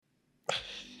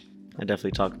I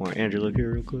definitely talk more. Andrew, look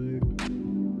here real quick.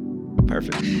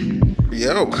 Perfect.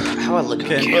 Yo. How I look?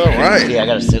 Okay. All right. Yeah, I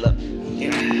gotta sit up. Yeah.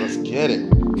 Let's get it.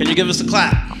 Can you give us a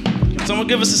clap? Can someone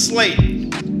give us a slate?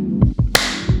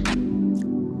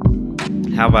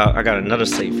 How about I got another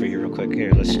slate for you real quick.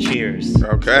 Here, let's cheers.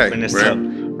 Okay. Open this up.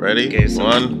 Ready? Okay, so-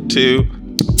 1, 2.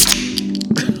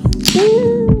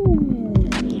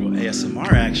 Little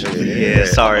ASMR action. Yeah,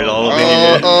 sorry, all of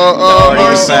it.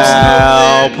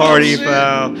 Party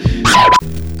foul.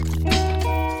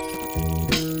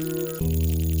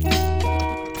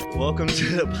 Welcome to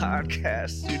the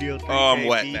podcast studio. 3K I'm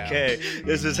wet now. BK.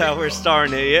 This is how we're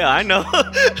starting it. Yeah, I know.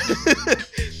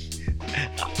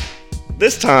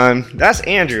 This time, that's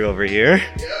Andrew over here.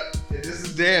 Yep. This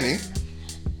is Danny.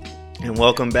 And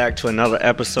welcome back to another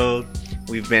episode.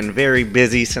 We've been very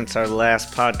busy since our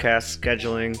last podcast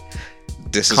scheduling.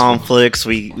 Conflicts.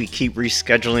 We keep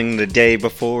rescheduling the day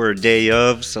before or day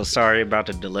of. So sorry about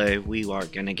the delay. We are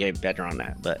going to get better on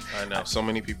that. But I know so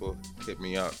many people hit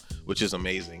me up, which is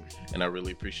amazing. And I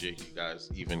really appreciate you guys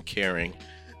even caring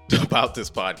about this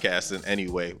podcast in any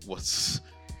way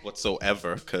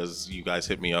whatsoever. Because you guys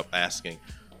hit me up asking,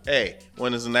 hey,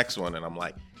 when is the next one? And I'm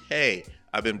like, hey,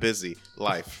 I've been busy.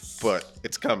 Life. But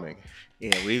it's coming.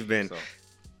 yeah, we've been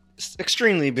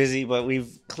extremely busy, but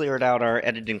we've cleared out our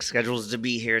editing schedules to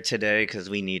be here today because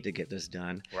we need to get this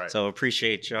done. Right. So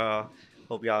appreciate y'all.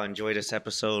 Hope y'all enjoy this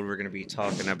episode. We're going to be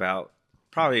talking about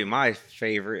probably my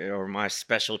favorite or my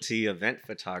specialty, event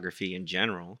photography in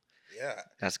general. Yeah.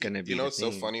 That's going to be You know what's so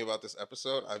funny about this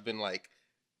episode? I've been like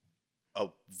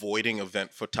avoiding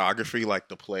event photography like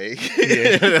the plague.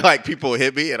 Yeah. Like people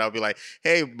hit me and I'll be like,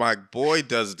 hey, my boy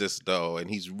does this though, and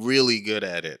he's really good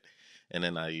at it. And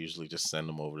then I usually just send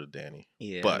them over to Danny.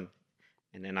 Yeah. But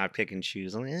and then I pick and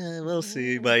choose. I'm like, we'll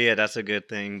see. But yeah, that's a good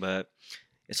thing. But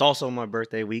it's also my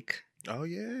birthday week. oh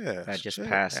yeah, That just shit.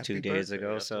 passed Happy 2 days birthday.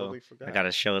 ago. I So totally forgot. I got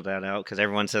to show that out because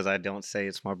everyone says I don't say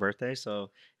it's my birthday. So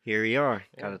here we are.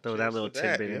 Got to Well, throw that cheers little to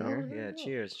that, tidbit you in know? here. Yeah. Yeah,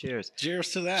 cheers, cheers.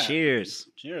 Cheers to that. Cheers.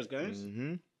 Cheers, guys.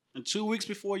 Mm-hmm. And 2 weeks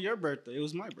before your birthday, it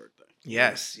was my birthday.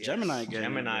 Yes. Gemini gang.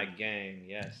 Gemini gang,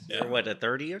 yes. Yeah. You're what, the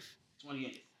 30th?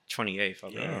 28th. 28th,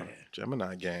 okay. Yeah.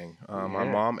 Gemini gang. My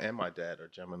Yeah. mom and my dad are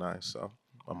Gemini, so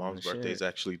my mom's Oh, birthday is shit.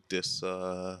 actually this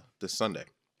Sunday.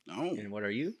 No. And what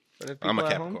are you? For the I'm a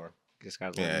people at home? Capricorn. Just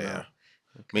got Yeah.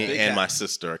 Me Big and my Cap.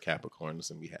 sister are Capricorns,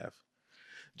 and we have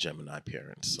Gemini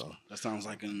parents. So That sounds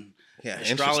like an yeah,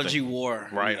 astrology interesting. war.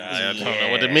 Right. I don't Yeah,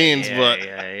 know what it means, yeah, but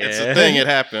yeah, it's yeah. a thing. It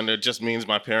happened. It just means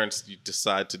my parents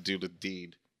decide to do the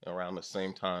deed around the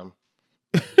same time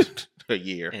a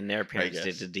year. And their parents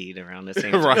did the deed around the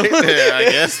same time. Right. Yeah, I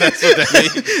guess that's what that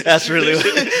means. That's really what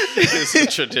It's a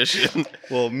tradition.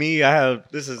 Well,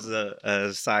 this is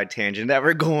a side tangent that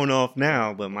we're going off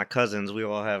now, but my cousins, we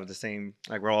all have the same,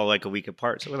 like we're all like a week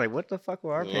apart. So we're like, what the fuck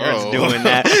were our parents Whoa. doing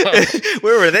that?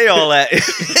 Where were they all at?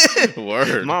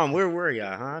 Word. Mom, where were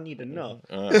y'all? Huh? I need to know.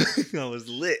 Uh, I was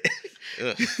lit.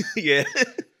 ugh. Yeah.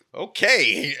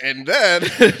 Okay, and then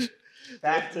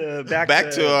Back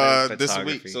to this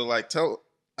week. So like, tell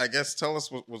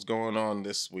us what's going on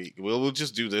this week. We'll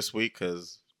just do this week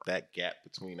because that gap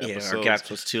between episodes. Yeah, our gap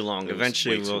was too long. It was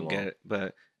Eventually way too we'll long. get it.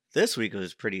 But this week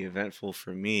was pretty eventful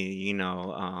for me. You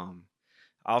know,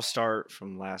 I'll start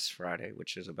from last Friday,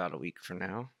 which is about a week from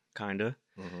now, kind of.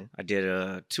 Mhm. I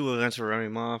did 2 events for Remy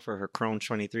Ma for her Chrome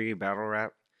 23 battle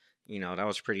rap. You know, that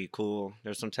was pretty cool.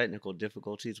 There's some technical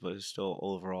difficulties, but it's still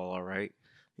overall all right.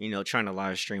 You know, trying to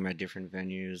live stream at different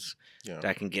venues, Yeah.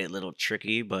 that can get a little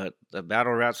tricky, but the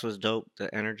battle raps was dope.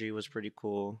 The energy was pretty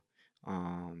cool.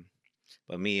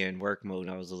 But me in work mode,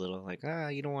 I was a little like,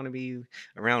 you don't want to be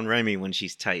around Remy when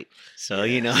she's tight. So,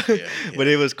 you know, Yeah, but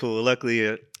it was cool. Luckily,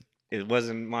 it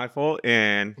wasn't my fault,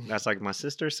 and that's like my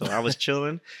sister, so I was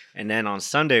chilling. And then on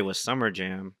Sunday was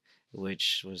SummerJam,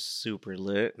 which was super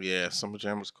lit. Yeah,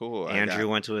 SummerJam was cool. Andrew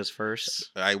went to his first.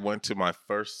 I went to my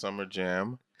first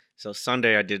SummerJam. So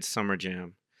Sunday I did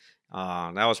SummerJam.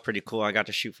 That was pretty cool. I got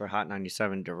to shoot for Hot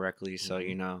 97 directly, so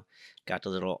you know, got the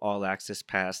little all access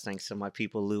pass thanks to my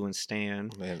people Lou and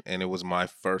Stan. And it was my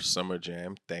first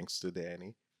SummerJam, thanks to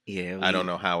Danny. Yeah, I don't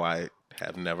know how I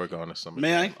have never gone to SummerJam.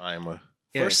 May I? I am a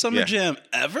First Summer Jam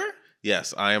ever?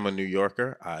 yes, I am a New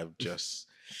Yorker. I've just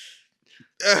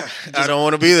I don't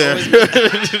want to be there.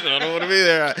 I don't want to be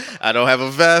there. I don't have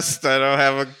a vest. I don't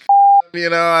have a.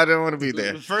 I don't want to be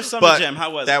there. The first Summer But Jam,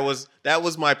 how was it? that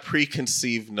was my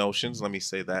preconceived notions. Let me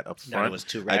say that up That front. was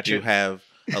too I ratchet. do have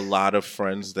a lot of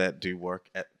friends that do work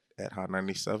at Hot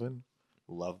 97.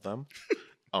 Love them.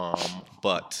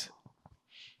 But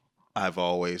I've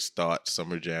always thought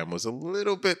SummerJam was a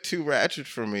little bit too ratchet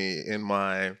for me in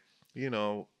my,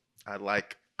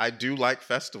 I I do like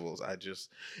festivals.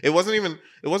 It wasn't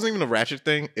even a Ratchet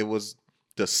thing. It was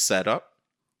the setup.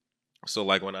 So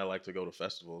like when I like to go to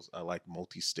festivals, I like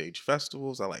multi-stage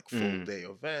festivals. I like full day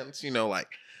events, like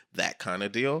that kind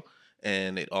of deal.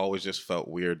 And it always just felt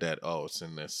weird that it's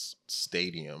in this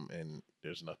stadium and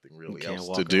there's nothing really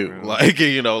else to do. Around.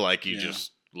 Like you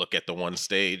just look at the one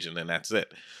stage and then that's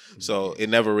it. So it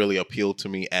never really appealed to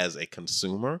me as a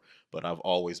consumer, but I've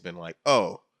always been like,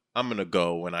 oh, I'm gonna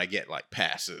go when I get like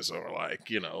passes or like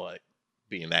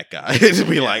being that guy to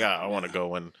be like, I want to go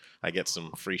when I get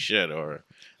some free shit or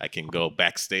I can go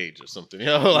backstage or something. We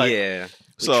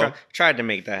tried to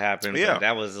make that happen, but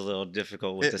that was a little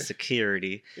difficult with the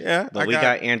security. Yeah, but we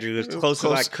got Andrew as close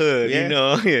as I could.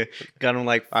 Got him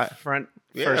like front.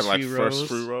 First few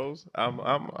rows. I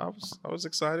was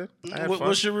excited.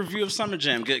 What's your review of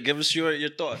SummerJam? Give us your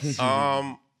thoughts.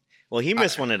 Well, he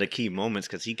missed one of the key moments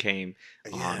because he came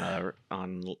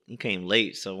he came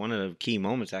late. So one of the key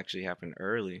moments actually happened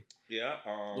early. Yeah.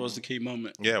 What was the key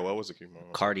moment? Yeah, what was the key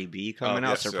moment? Cardi B coming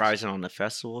out, surprising on the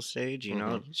festival stage. You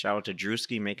know, shout out to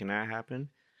Drewski making that happen.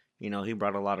 You know, he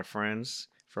brought a lot of friends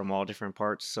from all different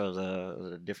parts of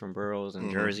the different boroughs and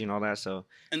Jersey and all that. So,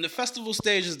 and the festival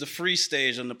stage is the free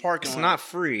stage on the parking lot. It's not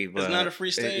free, but it's not a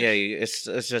free stage.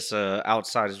 It's just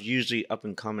outside. It's usually up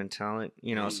and coming talent.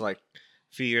 You know, it's like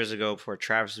a few years ago before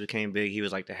Travis became big, he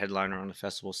was like the headliner on the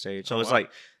festival stage. So it's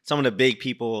like some of the big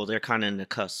people, they're kind of in the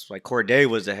cusp. Like Corday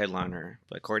was the headliner,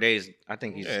 but Corday's, I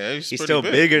think he's still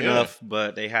big enough,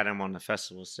 but they had him on the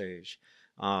festival stage.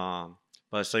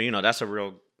 But so, that's a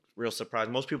real surprise.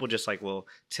 Most people just will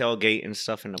tailgate and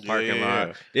stuff in the parking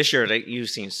lot. This year, you've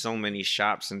seen so many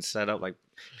shops and set up, like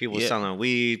people selling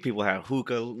weed, people had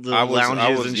hookah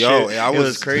lounges and shit. It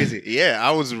was crazy. Yeah,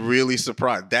 I was really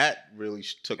surprised. That really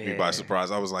took me by surprise.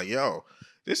 I was like, yo,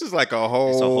 this is like a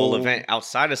whole event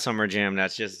outside of SummerJam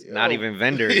that's just not even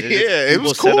vendors. It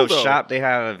was cool, set up though. Shop. They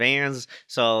have vans.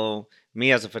 So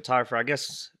me as a photographer, I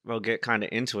guess we'll get kind of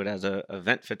into it as a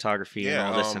event photography and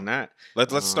all this and that.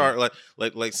 Let's start.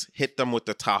 Let's hit them with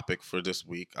the topic for this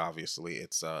week. Obviously,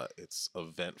 it's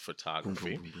event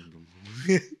photography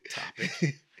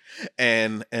topic,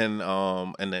 and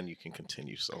then you can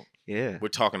continue. So we're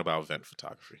talking about event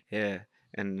photography. Yeah,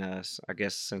 and I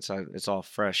guess since it's all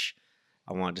fresh,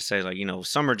 I wanted to say,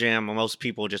 SummerJam, most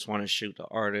people just want to shoot the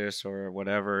artist or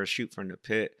whatever, shoot from the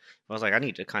pit. I was like, I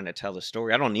need to kind of tell the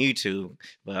story. I don't need to,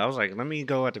 but I was like, let me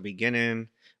go at the beginning.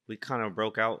 We kind of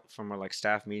broke out from our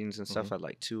staff meetings and stuff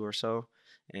at 2 or so.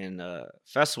 And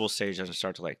festival stage doesn't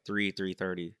start till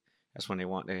 3:30. That's when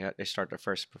they start their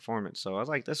first performance. So I was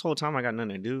like, this whole time I got nothing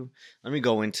to do. Let me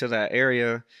go into that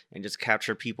area and just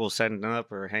capture people setting up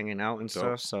or hanging out and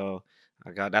stuff. So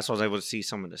that's why I was able to see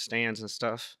some of the stands and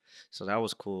stuff. So that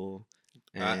was cool.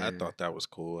 I thought that was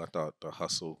cool. I thought the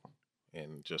hustle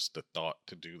and just the thought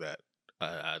to do that.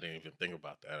 I didn't even think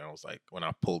about that. I was like, when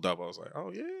I pulled up, I was like,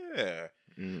 oh yeah,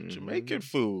 Jamaican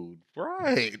food,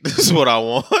 right? This is what I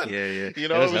want. Yeah. It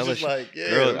was just like,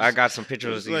 girls, I got some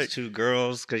pictures of these 2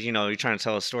 girls because you're trying to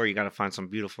tell a story. You got to find some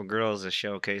beautiful girls to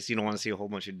showcase. You don't want to see a whole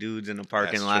bunch of dudes in the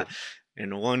parking lot. True. And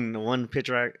the one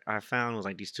picture I found was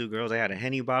these 2 girls. They had a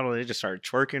Henny bottle. They just started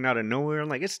twerking out of nowhere. I'm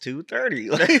like, it's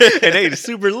 2:30, and they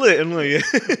super lit. I'm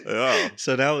like,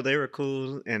 So they were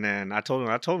cool. And then I told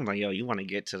them yo, you want to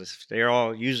get to this? They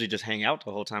all usually just hang out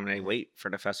the whole time and they wait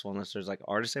for the festival unless there's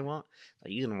artists they want.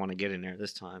 You didn't want to get in there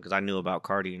this time because I knew about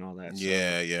Cardi and all that. So.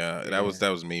 Yeah. That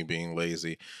was me being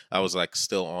lazy. I was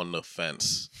still on the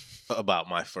fence about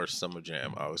my first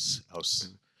SummerJam. I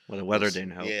was. Well, the weather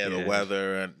didn't help. Yeah, the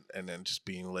weather and then just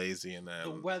being lazy and then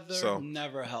the weather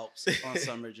never helps on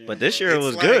SummerJam. But this year it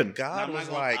was good. God was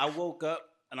I woke up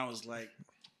and I was like,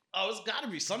 oh, it's got to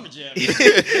be SummerJam.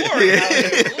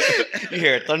 You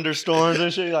hear thunderstorms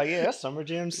and shit. You're like, yeah, that's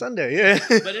SummerJam Sunday. Yeah.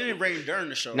 But it didn't rain during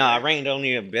the show. No, it rained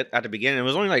only a bit at the beginning. It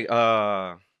was only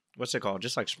what's it called?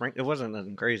 Just spring. It wasn't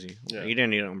nothing crazy. Yeah. You didn't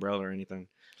need an umbrella or anything.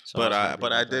 So but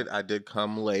I did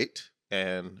come late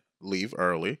and leave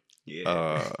early.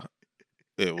 Yeah.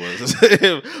 It was,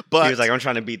 but he was like, I'm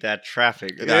trying to beat that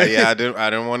traffic. I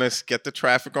didn't want to get the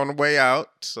traffic on the way out,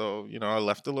 so I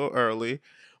left a little early.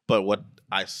 But what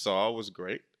I saw was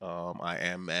great. I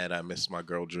am mad I missed my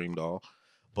girl Dream Doll,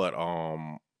 but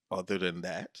other than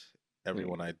that,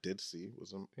 everyone I did see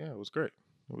was it was great.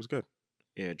 It was good.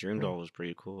 Yeah, Dream Doll was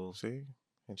pretty cool. See.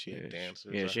 And she had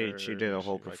dancers. Yeah, she did a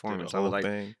whole performance. I was like,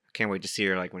 I can't wait to see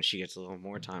her when she gets a little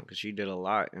more time because she did a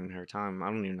lot in her time. I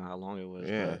don't even know how long it was.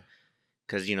 Yeah.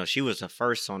 Because she was the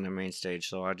first on the main stage,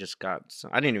 so I just I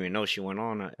didn't even know she went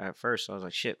on at first. So I was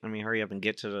like, shit, let me hurry up and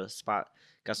get to the spot.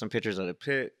 Got some pictures of the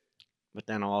pit. But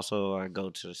then also I go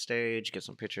to the stage, get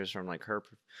some pictures from like her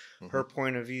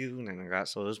point of view, and then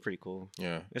so it was pretty cool.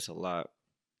 Yeah. It's a lot.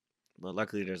 But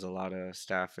luckily, there's a lot of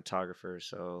staff photographers,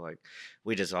 so like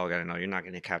we just all gotta know you're not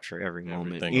gonna capture every moment.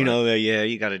 Everything, You right. know that, yeah.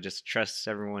 You gotta just trust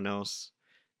everyone else.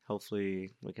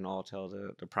 Hopefully, we can all tell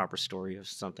the proper story of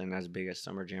something as big as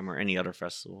SummerJam or any other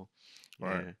festival. All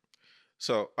right. Yeah.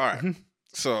 So, all right.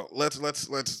 So let's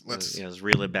Yeah, let's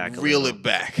reel it back.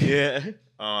 Yeah.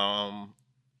 Yeah.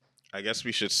 I guess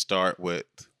we should start with,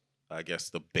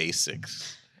 the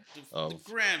basics The of.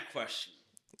 grand question.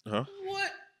 Huh?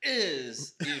 What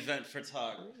is event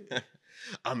photography?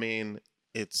 I mean,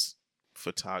 it's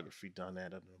photography done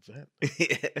at an event.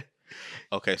 Yeah.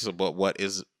 Okay, so but what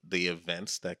is the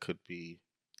events that could be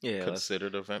Yeah.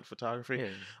 considered event photography?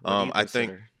 Yeah. What do you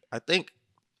consider? I think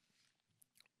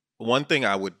one thing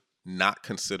I would not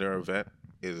consider event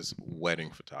is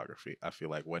wedding photography. I feel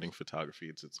like wedding photography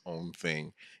is its own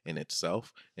thing in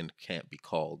itself and can't be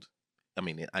called. I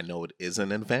mean, I know it is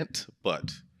an event,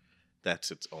 but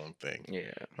that's its own thing.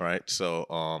 Yeah. Right. So,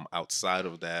 outside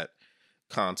of that,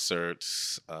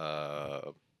 concerts,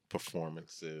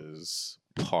 performances,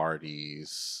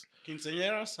 parties.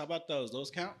 Quinceañeras, how about those? Those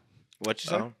count? What you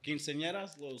say?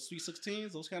 Quinceañeras, little sweet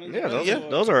 16s, those kind of Yeah, events?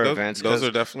 those are events. Those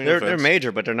are definitely they're events.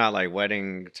 major, but they're not like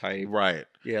wedding type. Right.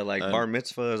 Yeah, like bar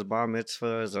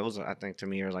mitzvahs, those I think to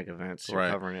me are like events. You're Right.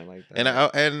 covering it like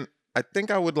that. And I think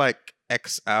I would like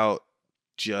X out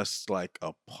just like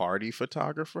a party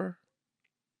photographer.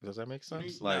 Does that make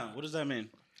sense? What does that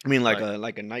mean? I mean, like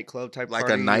a nightclub type, like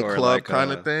party, a nightclub or like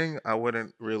kind of thing. I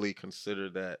wouldn't really consider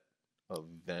that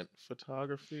event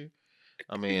photography.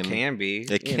 I mean, it can be.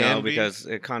 It can be because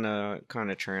it kind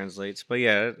of translates. But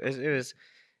yeah, it is.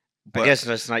 But, I guess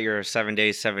that's not your 7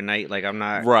 days, 7 night. Like I'm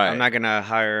not. Right. I'm not gonna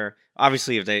hire.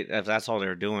 Obviously, if that's all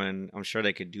they're doing, I'm sure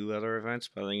they could do other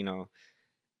events. But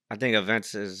I think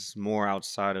events is more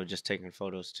outside of just taking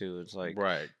photos too. It's like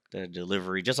the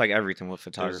delivery, just like everything with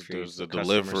photography. There's the customer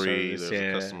delivery, service,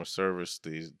 there's the customer service,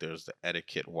 there's the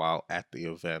etiquette while at the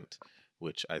event,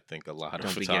 which I think a lot of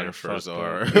Don't be getting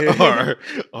photographers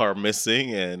fucked are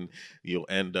missing, and you'll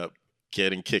end up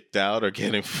getting kicked out or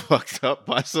getting fucked up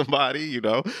by somebody.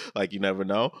 Like you never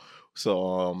know.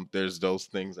 So there's those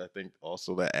things I think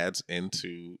also that adds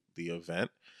into the event.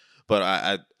 But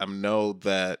I know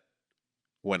that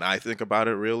when I think about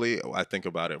it, really, I think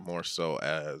about it more so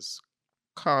as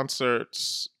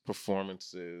concerts,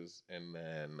 performances, and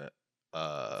then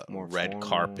more red formal,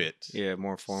 carpet. Yeah,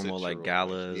 more formal like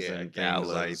galas and things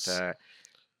like that.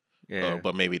 Yeah,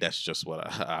 but maybe that's just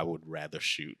what I would rather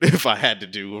shoot. If I had to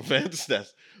do events,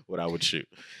 that's what I would shoot.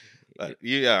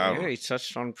 Yeah, he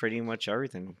touched on pretty much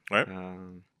everything. Right.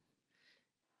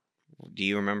 Do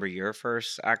you remember your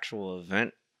first actual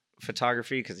event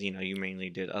photography? Because you mainly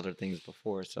did other things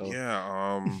before. So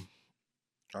yeah,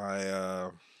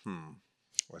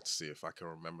 let's see if I can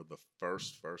remember the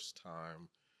first time.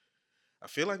 I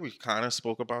feel like we kind of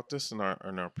spoke about this in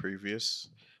our previous,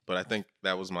 but I think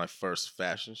that was my first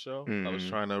fashion show. Mm-hmm. I was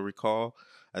trying to recall.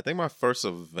 I think my first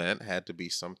event had to be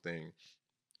something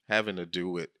having to do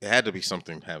with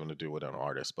an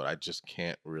artist, but I just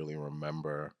can't really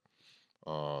remember.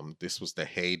 This was the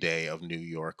heyday of New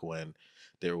York when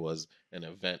there was an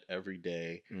event every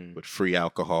day with free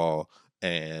alcohol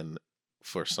and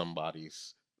for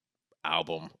somebody's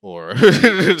album or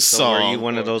so song. are you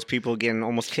one of those people getting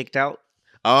almost kicked out?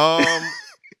 Not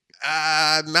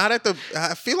at the.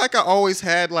 I feel like I always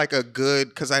had like a good,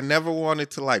 because I never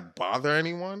wanted to like bother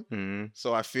anyone. Mm-hmm.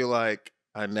 So I feel like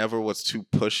I never was too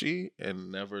pushy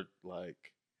and never like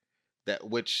that,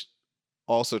 which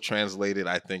also translated,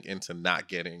 I think, into not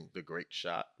getting the great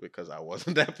shot because I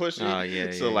wasn't that pushy.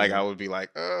 I would be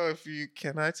like, "Oh,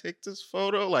 can I take this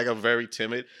photo?" Like I'm very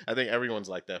timid. I think everyone's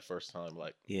like that first time,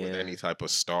 like with any type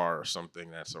of star or something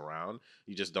that's around.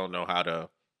 You just don't know how to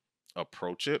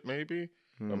approach it, maybe.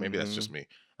 Or maybe that's just me.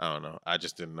 I don't know. I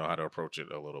just didn't know how to approach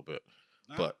it a little bit.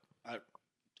 But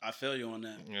I feel you on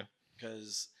that. Yeah.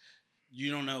 Because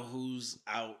you don't know who's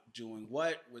out doing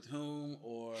what with whom,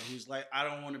 or who's like, I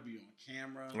don't want to be on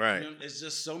camera. Right. It's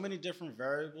just so many different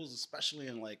variables, especially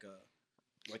in like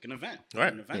an event,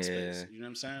 right? An event space. You know what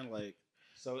I'm saying? Like,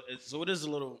 so it is a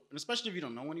little, and especially if you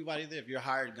don't know anybody there, if you're a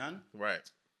hired gun, right?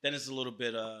 Then it's a little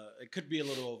bit. It could be a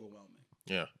little overwhelming.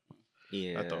 Yeah.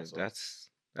 Yeah. I thought so.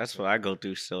 That's what I go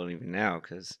through still even now,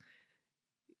 because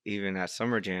even at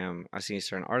SummerJam, I see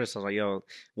certain artists. I was like, yo,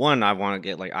 one, I want to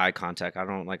get like eye contact. I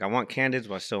don't like, I want candids,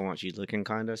 but I still want you looking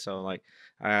kind of. So like,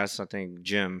 I asked, I think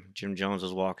Jim Jones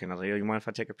was walking. I was like, yo, you mind if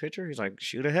I take a picture? He's like,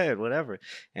 shoot ahead, whatever.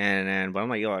 And then, but I'm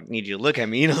like, yo, I need you to look at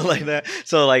me, like that.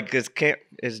 So like,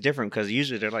 it's different because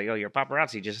usually they're like, yo, you're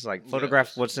paparazzi, just like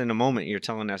photograph what's in the moment. You're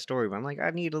telling that story. But I'm like,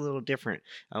 I need a little different.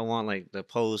 I want like the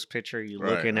pose picture, you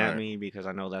looking at me, because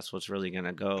I know that's what's really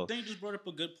gonna go. I think you just brought up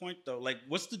a good point though. Like,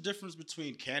 what's the difference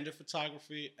between candid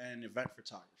photography and event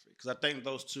photography? Because I think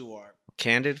those two are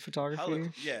candid photography.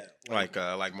 Yeah,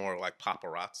 like more like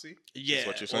paparazzi. Yeah, is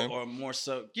what you're saying, or more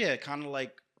so. Yeah, kind of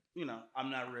like, I'm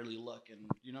not really looking.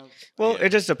 Well, it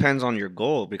just depends on your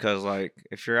goal, because like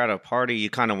if you're at a party, you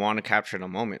kind of want to capture the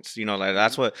moments. Like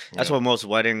that's what most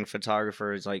wedding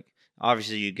photographers like.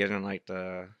 Obviously, you get in like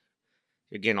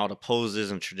you're getting all the poses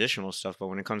and traditional stuff, but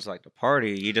when it comes to like the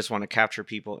party, you just want to capture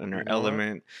people in their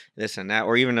element, this and that,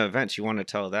 or even the events, you want to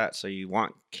tell that. So you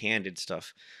want candid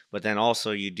stuff, but then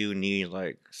also you do need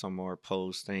like some more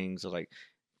pose things, or like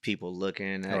people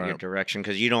looking at your direction,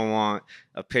 because you don't want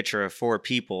a picture of 4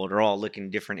 people, they're all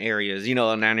looking different areas,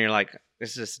 and then you're like,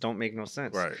 this just don't make no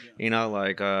sense,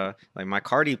 right? Like my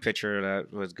Cardi picture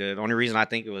that was good. The only reason I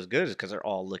think it was good is because they're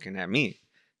all looking at me.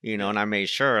 And I made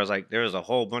sure, I was like, there was a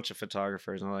whole bunch of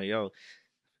photographers, and I'm like, yo,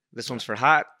 this one's for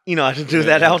hot. I had to do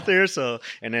that out there. So,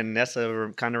 and then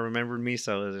Nessa kind of remembered me.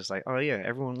 So it was just like, oh yeah,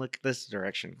 everyone look this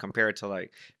direction, compared to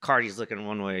like Cardi's looking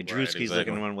one way, Drewski's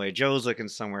looking one way, Joe's looking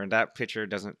somewhere. That picture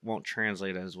won't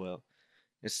translate as well.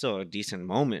 It's still a decent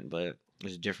moment, but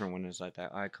it's different when it's like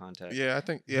that eye contact. Yeah, I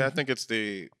think it's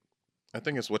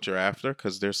what you're after,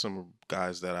 because there's some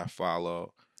guys that I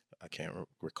follow. I can't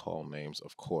recall names,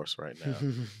 of course, right now,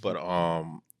 but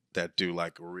that do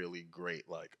like really great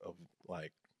like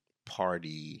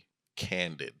party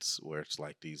candids, where it's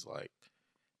like these like,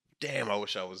 damn, I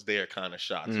wish I was there kind of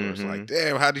shots, where it's like,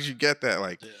 damn, how did you get that?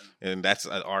 Like, and that's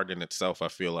an art in itself, I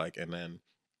feel like. And then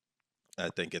I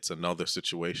think it's another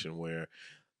situation where,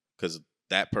 because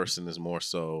that person is more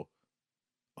so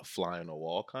a fly on the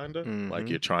wall kind of, like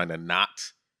you're trying to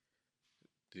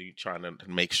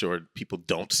make sure people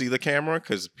don't see the camera,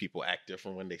 because people act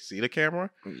different when they see the camera.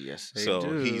 Yes, they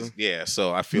do.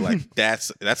 So I feel like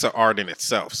that's an art in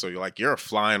itself. So you're a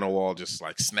fly on the wall, just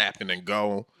like snapping and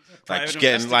go, like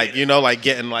getting like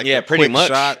getting like the pretty quick much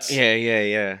shots.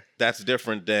 Yeah. That's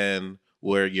different than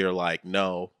where you're like,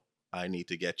 no, I need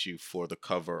to get you for the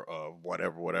cover of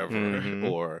whatever,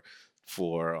 or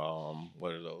for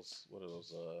what are those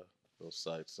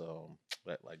sites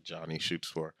that like Johnny shoots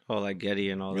for. Oh, like Getty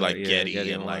and all that. Like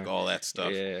Getty and like all that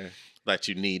stuff. Yeah. That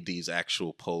you need these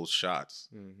actual pose shots.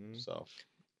 So,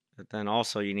 but then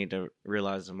also you need to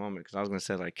realize the moment, because I was gonna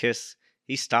say like Kiss,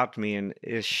 he stopped me in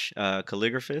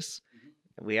Calligraphist.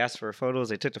 We asked for photos.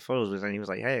 They took the photos, and he was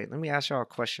like, "Hey, let me ask y'all a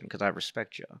question, because I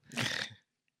respect y'all."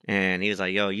 And he was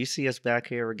like, yo, you see us back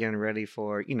here, we're getting ready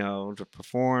for, to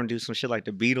perform, do some shit like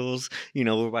the Beatles.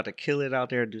 We're about to kill it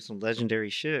out there, do some legendary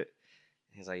shit.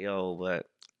 He's like, yo, but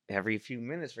every few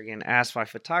minutes we're getting asked by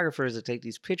photographers to take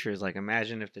these pictures. Like,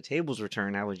 imagine if the tables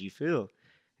returned, how would you feel?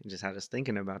 And just had us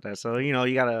thinking about that. So, you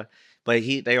gotta, but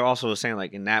they were also saying,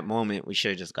 like, in that moment, we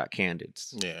should have just got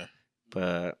candids. Yeah.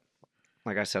 But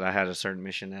like I said, I had a certain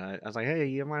mission that I was like, hey,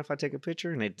 you mind if I take a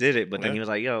picture? And they did it. But then he was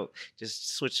like, yo,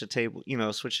 just switch the tables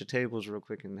real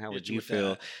quick. And how would you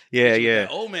feel? Yeah.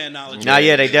 Old man knowledge.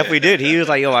 Yeah, they definitely did. He was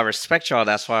like, yo, I respect y'all.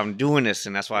 That's why I'm doing this.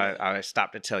 And that's why I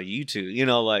stopped to tell you to,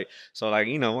 I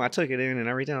took it in and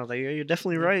everything. I was like, yeah, you're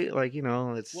definitely right. Like,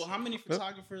 it's. Well, how many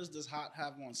photographers does Hot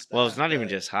have on staff? Well, it's not even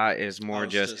just Hot. It's more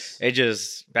it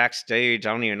just backstage.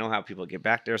 I don't even know how people get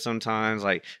back there sometimes.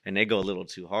 Like, and they go a little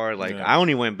too hard. Like, I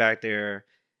only went back there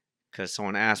because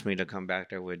someone asked me to come back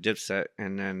there with Dipset,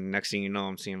 and then next thing you know,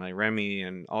 I'm seeing like Remy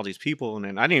and all these people, and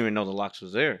then I didn't even know the Locks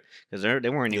was there, because they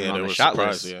weren't even on the shot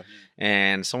list. Yeah.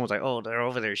 And someone's like, "Oh, they're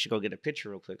over there. You should go get a picture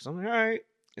real quick." So I'm like, "All right."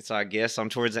 And so I guess I'm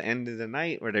towards the end of the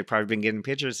night where they've probably been getting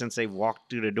pictures since they walked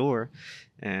through the door,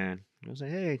 and I was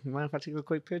like, "Hey, you mind if I take a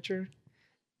quick picture?"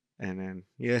 And then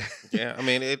I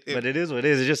mean but it is what it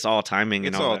is. It's just all timing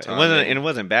and all that. It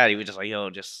wasn't bad. He was just like,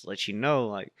 yo, just let you know,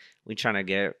 like, we trying to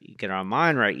get our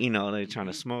mind right, they trying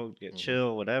to smoke, get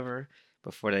chill, whatever,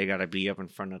 before they gotta be up in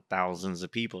front of thousands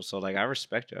of people. So like, I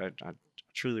respect it. I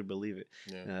truly believe it.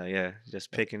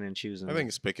 Just picking and choosing. I think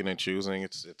it's picking and choosing.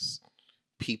 It's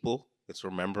people. It's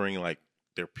remembering like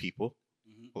they're people,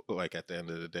 like at the end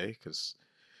of the day, because.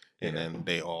 And then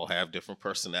they all have different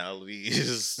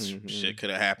personalities. Shit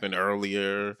could have happened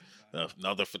earlier.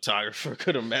 another photographer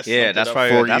could have messed Yeah, something that's up why.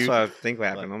 for That's you. what I think what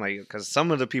happened. I'm like, because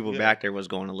some of the people Yeah. back there was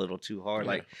going a little too hard.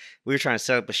 Yeah. Like, we were trying to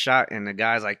set up a shot, and the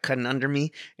guy's like cutting under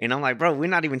me, and I'm like, bro, we're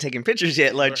not even taking pictures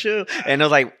yet. Like, chill. And I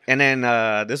was like, and then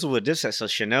this is what this said. So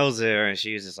Chanel's there, and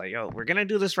she was just like, yo, we're gonna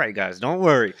do this right, guys. Don't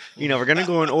worry. We're gonna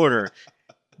go in order.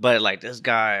 But like this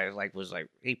guy was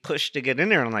he pushed to get in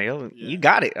there. And I'm like, oh, you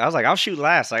got it. I was like, I'll shoot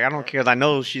last. Like I don't care. I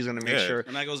know she's gonna make sure.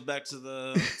 And that goes back to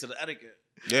the etiquette.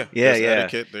 Yeah, yeah.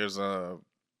 Etiquette. There's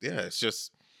it's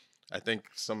just I think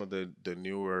some of the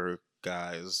newer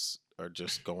guys are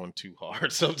just going too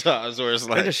hard sometimes. Where it's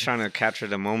like they're just trying to capture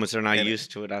the moments. They're not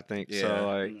used to it. I think so.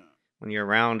 Like when you're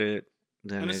around it,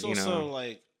 then and it's also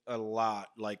like a lot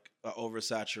like an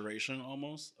oversaturation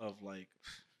almost of like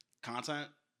content.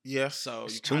 Yeah. So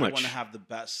it's you too kind of much. want to have the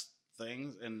best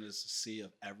things and just see if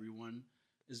everyone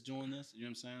is doing this. You know what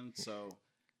I'm saying? So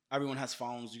everyone has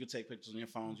phones. You can take pictures on your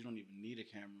phones. You don't even need a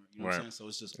camera. You know what I'm saying? So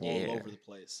it's just all over the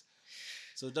place.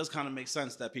 So it does kind of make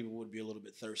sense that people would be a little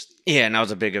bit thirsty. Yeah, and that was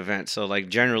a big event. So like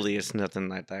generally it's nothing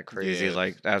like that crazy. Yeah.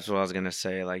 Like that's what I was gonna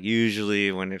say. Like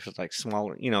usually when it's like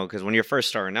smaller, because when you're first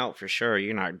starting out, for sure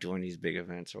you're not doing these big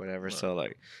events or whatever. Right. So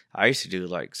like I used to do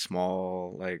like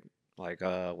small like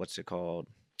what's it called?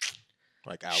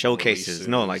 Like showcases. Releases.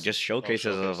 No, like just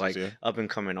showcases of like yeah. up and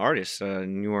coming artists.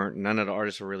 None of the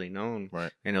artists were really known.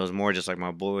 Right. And it was more just like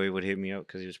my boy would hit me up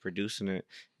because he was producing it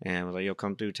and was like, yo,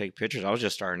 come through, take pictures. I was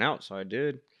just starting out, so I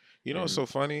did. What's so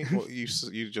funny? Well, you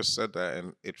just said that,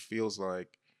 and it feels like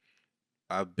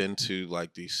I've been to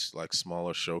like these like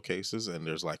smaller showcases, and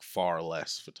there's like far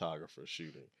less photographers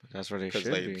shooting. That's where they should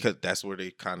be. Because that's where they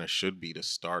kind of should be to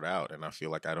start out, and I feel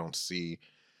like I don't see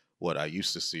what I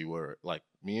used to see, where like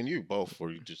me and you both, where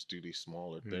you just do these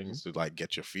smaller things to like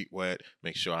get your feet wet,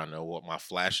 make sure I know what my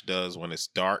flash does when it's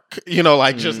dark,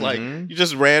 just like you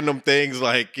just random things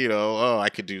like I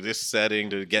could do this setting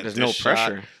to get there's this no shot.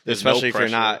 pressure, There's especially no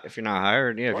pressure. if you're not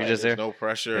hired. Yeah, if you're just there's there, no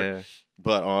pressure. Yeah.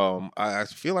 But I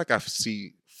feel like I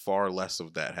see far less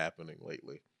of that happening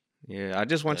lately. Yeah, I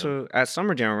just went to at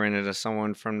SummerJam. Ran into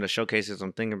someone from the showcases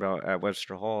I'm thinking about at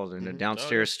Webster Hall in the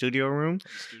downstairs studio room,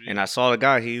 and I saw the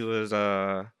guy. He was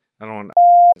I don't.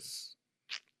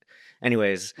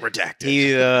 Anyways,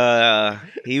 redacted.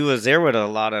 He was there with a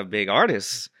lot of big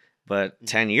artists, but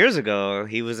 10 years ago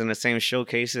he was in the same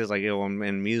showcases like I'm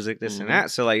in music, this and that.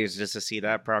 So like it's just to see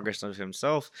that progress of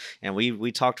himself, and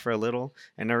we talked for a little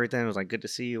and everything. It was like good to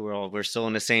see you. We're still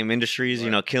in the same industries,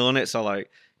 killing it. So like.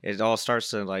 It all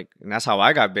starts to like, and that's how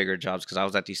I got bigger jobs because I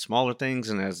was at these smaller things,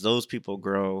 and as those people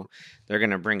grow, they're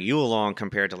gonna bring you along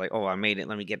compared to like, oh, I made it.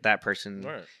 Let me get that person.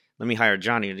 Right. Let me hire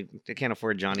Johnny. They can't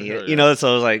afford Johnny yet, So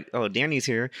it was like, oh, Danny's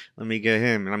here. Let me get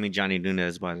him. And I mean Johnny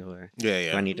Nunez, by the way.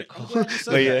 Yeah. I need to call.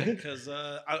 Because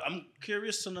I'm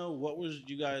curious to know what was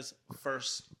you guys'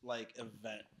 first like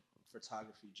event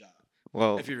photography job.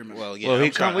 Well, if you remember. Well, yeah. We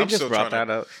just brought that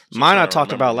up. Mine I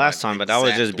talked about last time, but that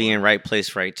was just being right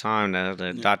place, right time.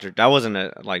 The doctor, that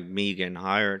wasn't like me getting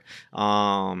hired.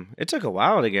 It took a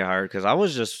while to get hired because I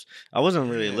wasn't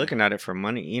really looking at it for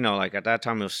money. Like at that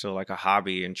time it was still like a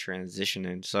hobby and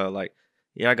transitioning. So like,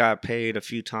 yeah, I got paid a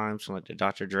few times from like the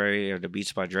Dr. Dre or the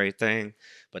Beats by Dre thing.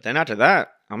 But then after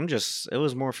that, it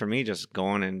was more for me just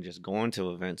going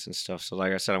to events and stuff. So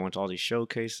like I said, I went to all these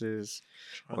showcases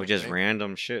or just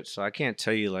random shit. So I can't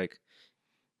tell you like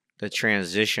the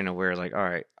transition of where like, all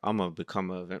right, I'm going to become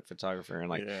an event photographer and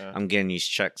like I'm getting these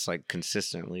checks like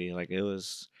consistently. Like it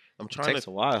takes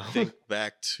a while. Think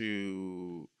back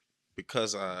to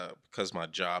because my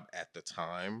job at the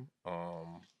time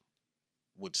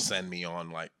would send me on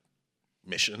like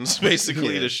missions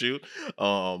basically to shoot.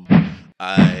 I'm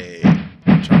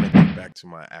trying to think back to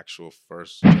my actual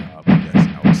first job, I guess,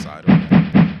 outside of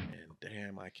that. And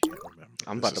damn, I can't remember.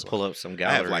 I'm about to pull up some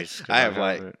galleries. I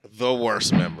have the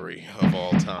worst memory of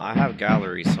all time. I have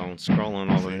galleries, so I'm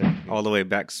scrolling all the way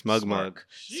back. Smug Mug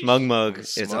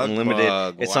is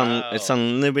unlimited. It's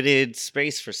unlimited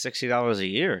space for $60 a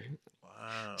year.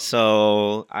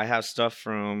 So I have stuff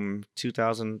from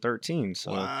 2013.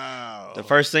 So the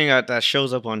first thing that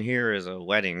shows up on here is a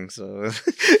wedding. So,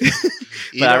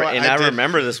 I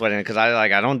remember this wedding because I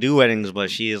don't do weddings,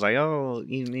 but she is like, oh,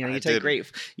 you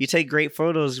take great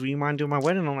photos. Will you mind doing my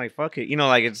wedding? I'm like, fuck it.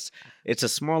 Like it's a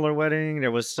smaller wedding.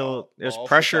 There's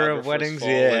pressure of weddings.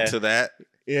 Into that.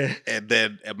 Yeah. And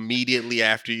then immediately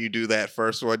after you do that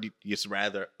first one, you just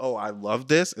rather, oh, I love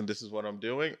this and this is what I'm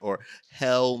doing, or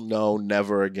hell no,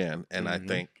 never again. And I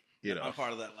think, I'm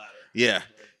part of that ladder. Yeah.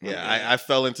 Yeah, I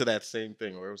fell into that same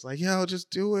thing where it was like, yo,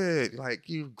 just do it. Like,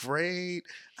 you great.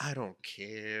 I don't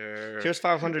care. Here's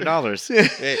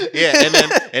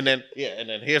 $500. and then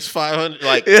here's 500.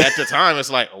 Like at the time, it's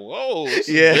like, whoa, it's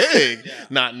big. Yeah.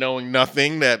 Not knowing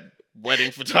nothing that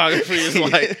wedding photography is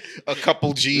like a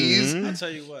couple G's. I'll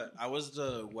tell you what, I was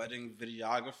the wedding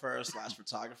videographer /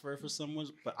 photographer for someone,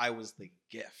 but I was the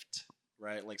gift.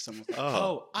 Right, like someone's like,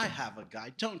 "Oh, I have a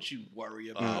guy. Don't you worry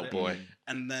about it." Oh boy!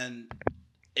 And then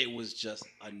it was just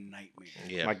a nightmare.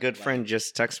 Yeah, my good friend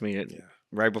just texted me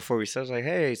right before we said, like,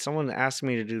 "Hey, someone asked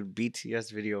me to do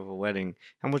BTS video of a wedding.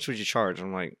 How much would you charge?"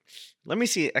 I'm like, "Let me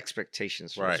see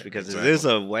expectations first, because is this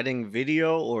a wedding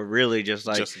video or really just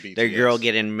like their girl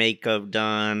getting makeup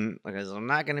done? Like, I'm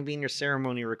not gonna be in your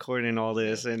ceremony recording all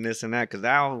this and this and that, because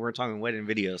now we're talking wedding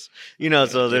videos, you know.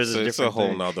 So there's it's a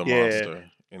whole nother monster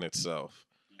in itself.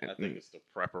 I think it's the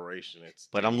preparation.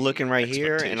 But I'm looking right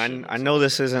here, and I know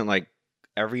this isn't like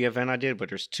every event I did, but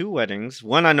there's 2 weddings.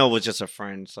 One I know was just a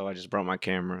friend, so I just brought my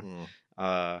camera.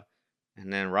 And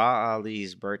then Ra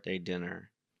Ali's birthday dinner.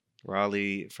 Ra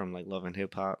Ali from like Love and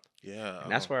Hip Hop. Yeah.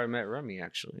 And that's where I met Remy,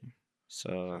 actually.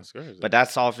 So, that's good. But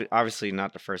that's obviously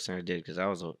not the first thing I did, because that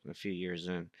was a few years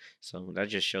in. So that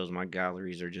just shows my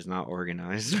galleries are just not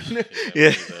organized.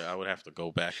 Yeah. I would have to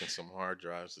go back in some hard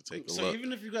drives to take a look. So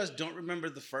even if you guys don't remember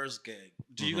the first gig,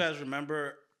 do you guys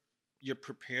remember your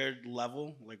prepared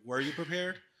level? Like, were you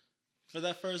prepared for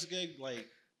that first gig? Like,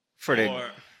 for an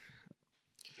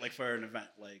event?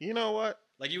 Like, you know what?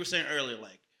 Like you were saying earlier,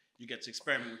 like you get to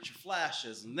experiment with your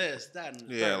flashes and this, that, and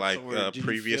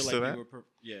previous to that.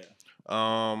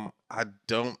 I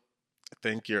don't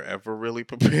think you're ever really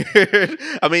prepared.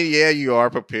 I mean, yeah, you are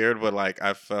prepared, but like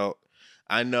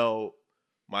I know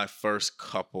my first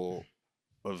couple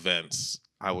events,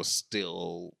 I was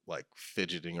still like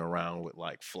fidgeting around with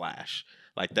like flash,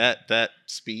 like that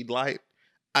speed light.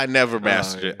 I never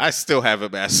mastered it. I still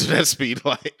haven't mastered that speed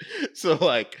light. So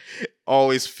like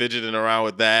always fidgeting around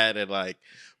with that, and like,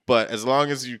 but as long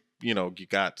as you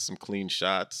got some clean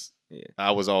shots. Yeah.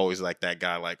 I was always like that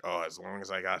guy, like, oh, as long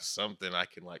as I got something, I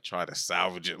can like try to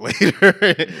salvage it later.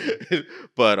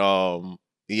 But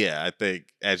I think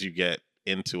as you get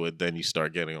into it, then you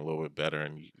start getting a little bit better,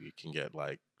 and you can get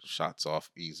like shots off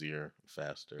easier,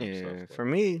 faster. Yeah, and stuff. For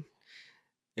me,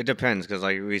 it depends, because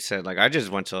like we said, like I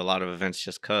just went to a lot of events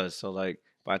just cause. So like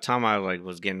by the time I like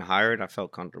was getting hired, I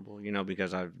felt comfortable,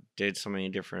 because I did so many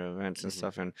different events and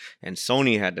stuff, and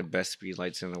Sony had the best speed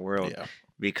lights in the world. Yeah.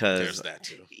 Because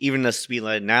even the speed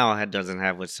light now doesn't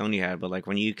have what Sony had, but like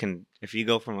if you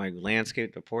go from like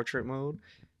landscape to portrait mode,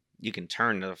 you can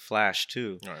turn the flash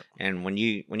too. Right. And when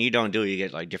you don't do it, you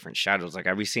get like different shadows. Like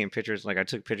I be seeing pictures, like I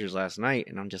took pictures last night,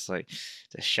 and I'm just like,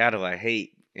 the shadow I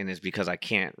hate, and it's because I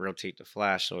can't rotate the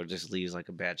flash, so it just leaves like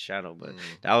a bad shadow. But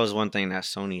that was one thing that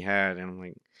Sony had, and I'm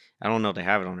like, I don't know if they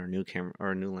have it on their new camera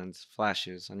or new lens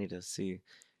flashes. I need to see,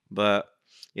 but.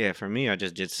 Yeah, for me, I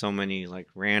just did so many like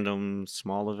random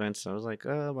small events. I was like,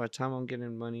 by the time I'm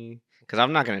getting money, because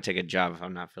I'm not gonna take a job if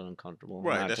I'm not feeling comfortable.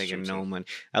 Right, I'm not taking no money.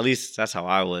 At least that's how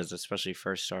I was, especially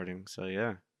first starting. So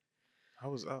yeah, I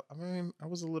was a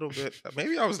little bit.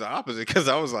 Maybe I was the opposite, because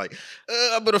I was like,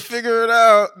 I'm gonna figure it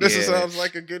out. This sounds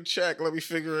like a good check. Let me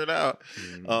figure it out.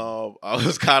 I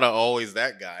was kind of always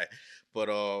that guy, but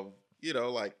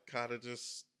like kind of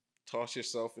just toss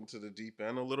yourself into the deep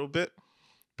end a little bit.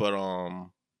 But I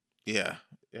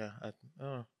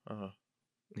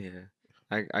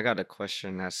got a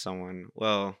question that someone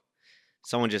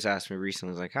just asked me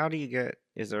recently. Like, how do you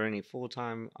is there any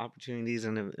full-time opportunities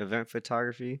in event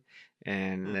photography?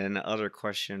 And then the other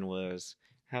question was,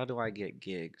 how do I get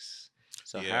gigs?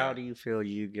 So how do you feel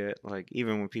you get, like,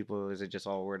 even when people, is it just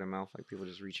all word of mouth, like people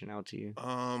just reaching out to you?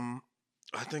 I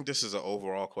think this is an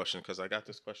overall question, because I got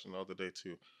this question the other day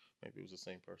too. Maybe it was the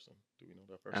same person. Do we know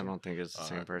that person? I don't think it's the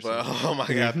same person. But, oh my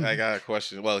God, I got a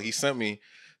question. Well, somebody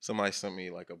sent me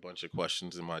like a bunch of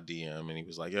questions in my DM, and he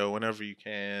was like, yo, whenever you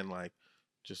can, like,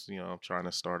 just, I'm trying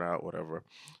to start out, whatever.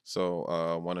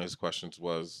 So one of his questions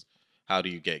was, how do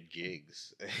you get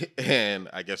gigs? And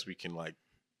I guess we can like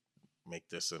make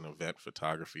this an event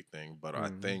photography thing. But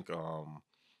I think, I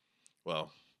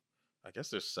guess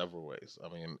there's several ways. I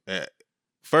mean,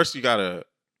 first you got to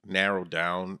narrow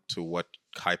down to what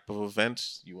type of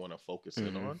events you want to focus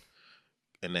in on,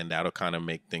 and then that'll kind of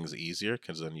make things easier,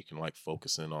 because then you can like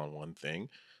focus in on one thing.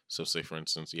 So say for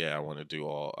instance, I want to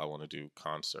do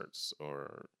concerts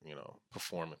or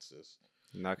performances.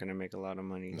 You're not gonna make a lot of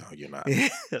money. No, you're not.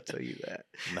 I'll tell you that.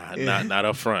 Not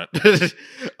up front.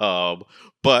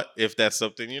 But if that's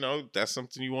something that's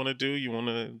something you want to do, you want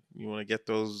to get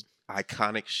those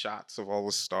iconic shots of all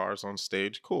the stars on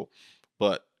stage, cool.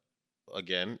 But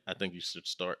again, I think you should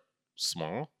start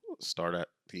small. Start at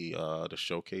the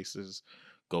showcases.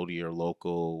 Go to your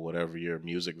local, whatever your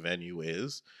music venue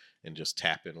is, and just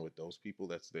tap in with those people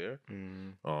that's there.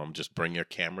 Just bring your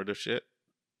camera to shit.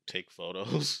 Take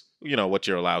photos. You know what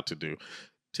you're allowed to do.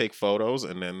 Take photos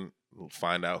and then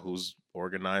find out who's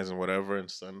organizing whatever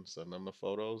and send them the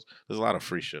photos. There's a lot of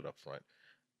free shit up front.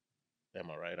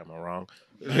 Am I right? Am I wrong?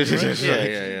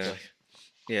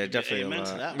 Yeah, definitely a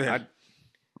lot.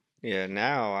 Yeah,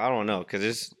 now I don't know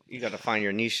because you got to find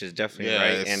your niches definitely,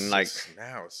 right? And like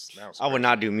now it's I would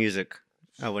not do music.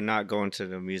 I would not go into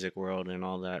the music world and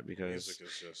all that because music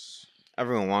is just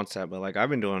everyone wants that. But like I've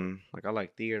been doing, like I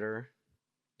like theater.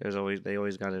 They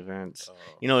always got events.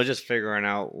 Just figuring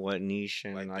out what niche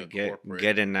and like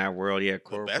get in that world. Yeah,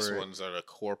 corporate. The best ones are the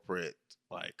corporate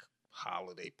like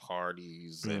holiday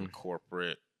parties and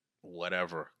corporate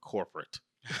whatever corporate.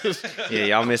 Yeah,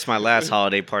 y'all missed my last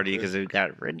holiday party because it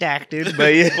got redacted.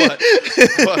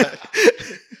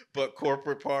 But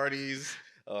corporate parties,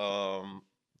 all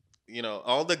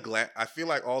the I feel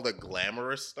like all the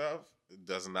glamorous stuff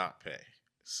does not pay.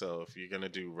 So if you're gonna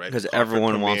do red, because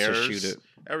everyone wants to shoot it,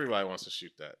 everybody wants to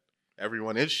shoot that.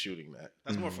 Everyone is shooting that.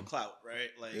 That's more for clout, right?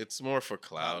 Like it's more for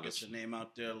clout. Get your name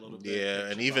out there a little bit. Yeah,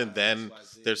 and even then,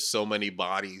 there's so many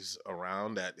bodies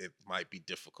around that it might be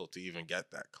difficult to even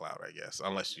get that clout. I guess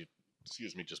unless you,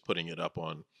 just putting it up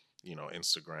on,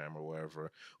 Instagram or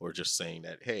wherever, or just saying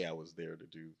that, hey, I was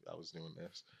doing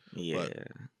this. Yeah.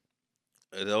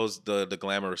 But the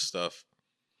glamorous stuff,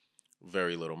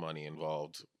 very little money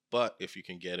involved. But if you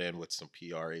can get in with some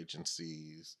PR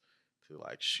agencies to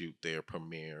like shoot their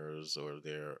premieres or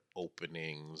their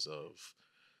openings of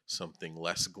something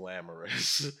less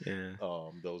glamorous,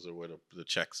 those are where the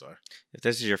checks are. If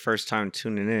this is your first time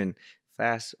tuning in,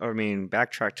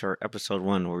 backtrack to our episode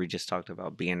 1 where we just talked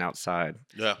about being outside.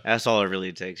 Yeah, that's all it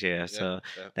really takes. So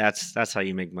that's how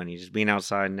you make money, just being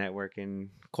outside, networking,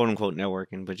 quote unquote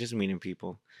networking, but just meeting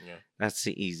people. Yeah, that's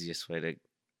the easiest way to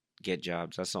get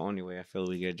jobs. That's the only way I feel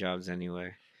we get jobs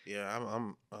anyway. Yeah, I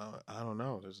don't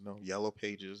know. There's no yellow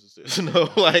pages. There's no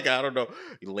I don't know.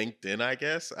 LinkedIn, I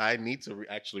guess. I need to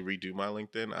actually redo my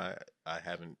LinkedIn. I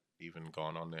haven't even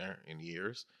gone on there in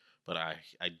years, but I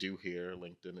do hear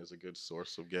LinkedIn is a good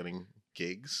source of getting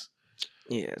gigs.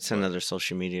 Yeah, it's another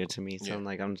social media to me. So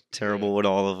I'm terrible with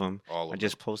all of them. I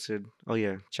just posted. Oh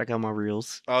yeah, check out my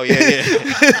reels. Oh yeah.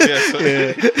 So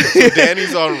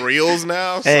Danny's on reels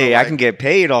now. So hey, I can get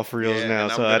paid off reels now.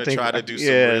 And so I'm gonna try to do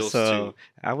some reels too.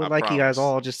 I would like you guys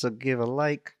all just to give a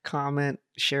like, comment,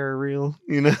 share a reel.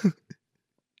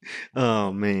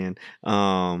 Oh man,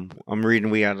 I'm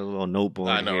reading. We got a little notebook.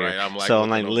 I know, here. Right? I'm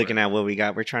like looking at what we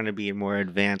got. We're trying to be more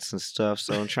advanced and stuff.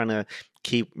 So I'm trying to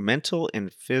keep mental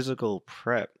and physical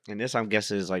prep. And this, I'm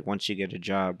guessing, is like once you get a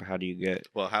job, how do you get?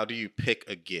 Well, how do you pick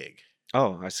a gig?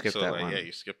 Oh, I skipped that one. Yeah,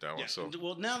 you skipped that one. So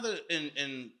well, now that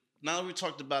now that we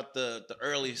talked about the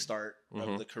early start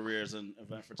of the careers in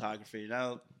event photography,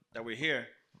 now that we're here,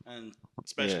 and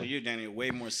especially you, Danny,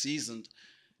 way more seasoned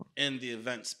in the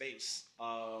event space.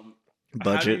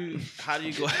 Budget. How do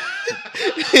you go?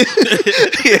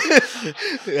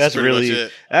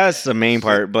 That's the main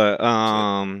part, but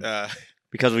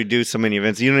because we do so many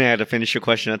events, you don't have to finish your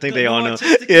question. I think they all know.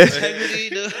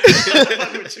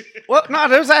 Well, no,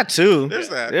 there's that too. There's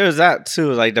that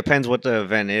too. Like depends what the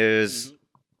event is,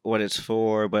 what it's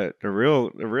for. But the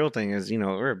real thing is,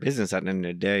 we're a business at the end of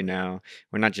the day. Now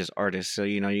we're not just artists, so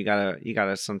you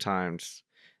gotta sometimes.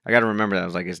 I got to remember that. I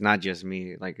was like, it's not just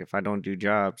me. Like, if I don't do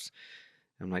jobs,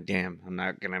 I'm like, damn, I'm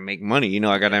not going to make money.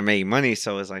 I got to make money.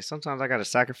 So it's like, sometimes I got to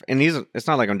sacrifice. And it's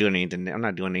not like I'm doing anything. I'm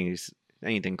not doing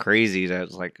anything crazy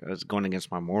that's like, it's going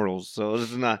against my morals. So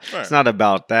it's not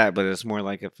about that. But it's more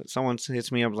like if someone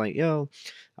hits me up, like, yo,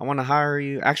 I want to hire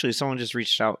you. Actually, someone just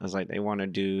reached out. It's like, they want to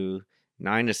do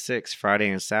 9 to 6,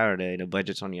 Friday and Saturday. The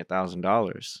budget's only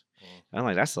 $1,000. I'm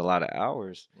like, that's a lot of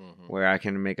hours where I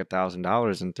can make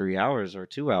 $1,000 in 3 hours or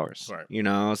 2 hours,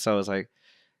 right. So it's like,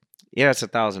 yeah, it's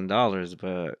 $1,000,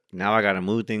 but now I got to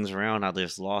move things around. I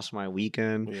just lost my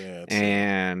weekend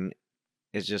and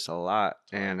it's just a lot.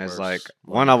 And it's like,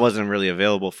 I wasn't really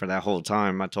available for that whole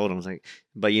time. I told him, like,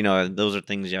 but those are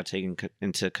things you have to take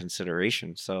into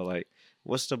consideration. So like,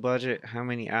 what's the budget? How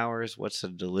many hours? What's the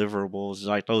deliverables?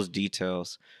 Like those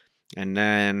details. And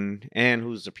then,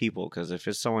 who's the people? Because if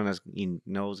it's someone that's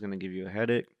is going to give you a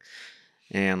headache,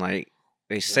 and like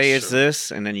they say it's this,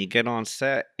 and then you get on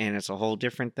set and it's a whole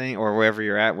different thing, or wherever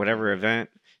you're at, whatever event,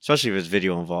 especially if it's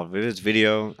video involved. If it's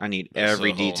video, I need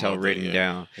every detail written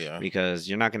down because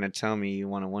you're not going to tell me you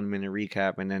want a 1 minute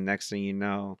recap, and then next thing you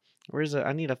know,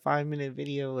 I need a 5 minute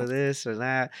video of this or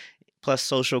that, plus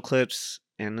social clips.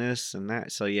 and this and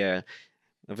that. So yeah,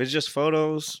 if it's just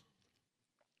photos,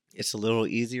 it's a little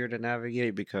easier to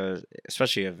navigate because,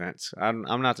 especially events. I'm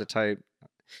not the type.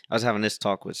 I was having this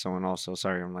talk with someone also.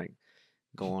 Sorry, I'm like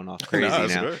going off No, crazy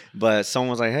that's now. good. But someone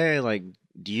was like, "Hey, like,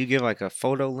 do you give like a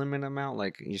photo limit amount?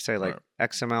 Like, you say like Right.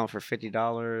 X amount for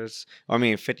 $50? I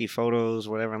mean, 50 photos,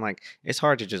 whatever." I'm like, it's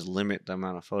hard to just limit the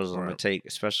amount of photos I'm gonna Right. take.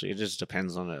 Especially, it just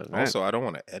depends on the event. Also, I don't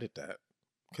want to edit that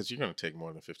because you're gonna take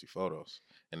more than 50 photos,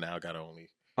 and now I gotta only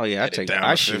Oh yeah, edit down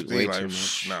I to shoot 50. way Like, too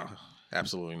much. no,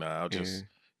 absolutely not. I'll just Yeah.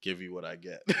 give you what I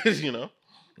get. You know.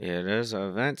 Yeah, there's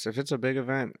events. If it's a big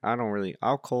event,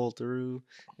 I'll cull through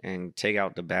and take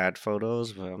out the bad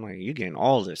photos. But I'm like, you getting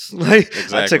all this. Like, I took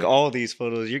Exactly. all these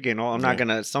photos. You're getting all. I'm not Yeah.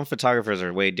 gonna. Some photographers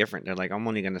are way different. They're like, I'm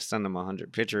only gonna send them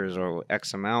 100 pictures or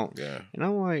X amount. Yeah. And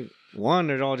I'm like, one,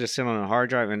 they're all just sitting on a hard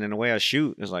drive. And then the way I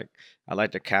shoot is like, I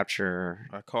like to capture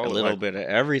I call a it little like, bit of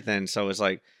everything. So it's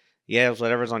like, yeah, it's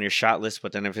whatever's on your shot list.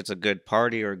 But then if it's a good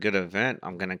party or a good event,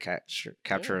 I'm gonna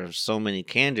capture so many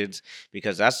candids,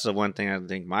 because that's the one thing I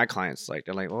think my clients like.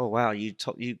 They're like, oh wow, you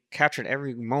captured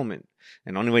every moment.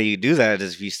 And the only way you do that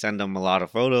is if you send them a lot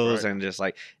of photos Right. and just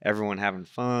like everyone having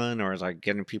fun, or it's like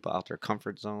getting people out their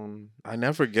comfort zone. I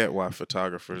never get why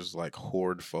photographers like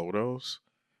hoard photos.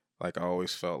 Like I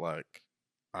always felt like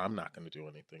I'm not going to do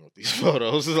anything with these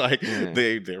photos. Like Yeah.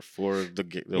 they're for the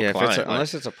Yeah, client.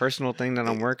 unless it's a personal thing that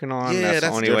I'm working on, yeah, that's the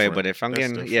that's only way. different. But if I'm That's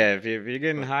getting, different. yeah, if you're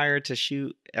getting But- hired to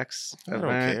shoot X I don't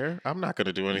event, care. I'm not going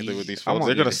to do anything with these I photos. want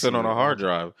They're you going to to sit see on it a all. hard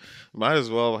drive. Might as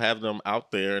well have them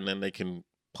out there, and then they can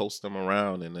post them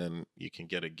around, and then you can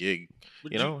get a gig.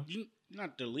 But You know? you're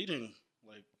not deleting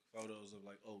like photos of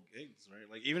like old gigs, right?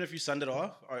 Like even if you send it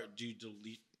off, or do you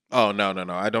delete? Oh no!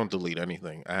 I don't delete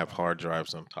anything. I have hard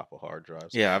drives on top of hard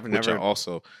drives. yeah, I've which I never.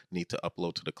 also need to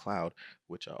upload to the cloud,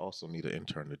 which I also need an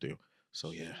intern to do.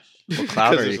 So yeah. What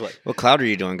cloud 'Cause are it's you? like- What cloud are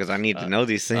you doing? Because I need to know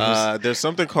these things. There's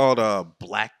something called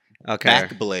Black Okay.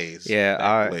 Backblaze. Yeah,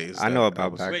 Backblaze I know that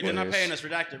about was- Backblaze. Wait, they're not paying us.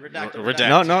 Redacted. Redact.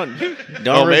 No, no, don't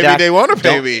Oh, maybe redact. they want to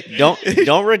pay don't, me.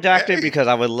 don't redact it, because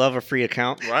I would love a free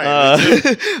account. Right,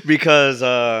 me Because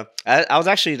I was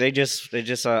actually they just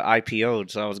IPO'd,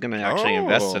 so I was gonna actually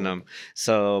invest in Oh. them.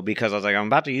 So because I was like, I'm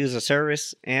about to use a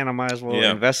service and I might as well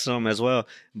Yeah. invest in them as well.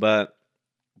 But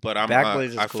But Backblaze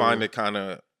is I find cool. it kind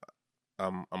of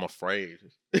I'm afraid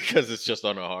because it's just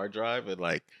on a hard drive, and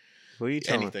like who are you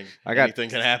telling? anything I got- anything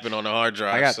can happen on a hard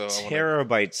drive. I got so I wanna-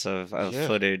 terabytes of Yeah.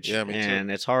 footage, Yeah, me too.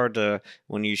 and it's hard to,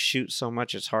 when you shoot so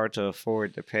much, it's hard to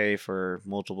afford to pay for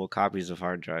multiple copies of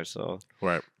hard drives. So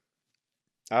Right.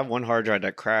 I have one hard drive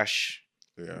that crashed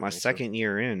Yeah. my me too. second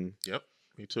year in Yep.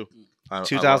 Me too. I lost-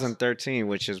 2013,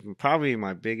 which is probably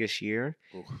my biggest year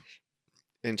Ooh.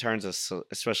 in terms of,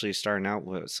 especially starting out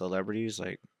with celebrities.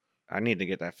 Like, I need to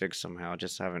get that fixed somehow.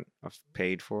 Just haven't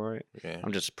paid for it. Yeah.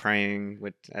 I'm just praying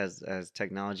with as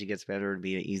technology gets better, it'd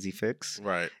be an easy fix.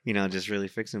 Right. You know, just really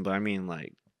fixing. But I mean,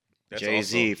 like, That's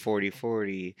Jay-Z, also-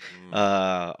 4040,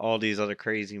 Mm. all these other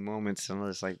crazy moments, and I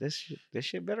was like, this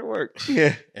shit better work.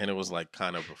 Yeah, And it was like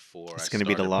kind of before. it's I gonna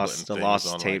be the started lost putting things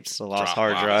on, like, tapes, the lost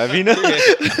hard Dropbox. drive. You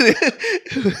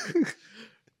know.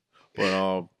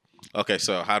 But okay.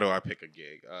 So how do I pick a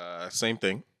gig? Same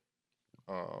thing.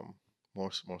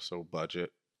 More so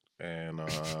budget, and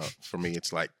for me,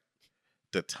 it's like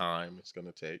the time it's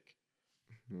gonna take,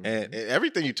 and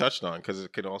everything you touched on, because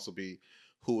it could also be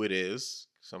who it is.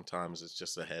 Sometimes it's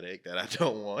just a headache that I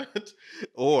don't want,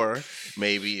 or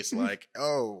maybe it's like,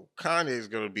 oh, Kanye's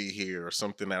gonna be here, or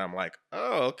something that I'm like,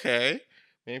 oh, okay,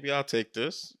 maybe I'll take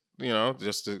this,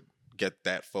 just to get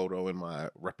that photo in my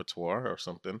repertoire or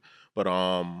something. But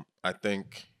I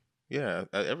think, yeah,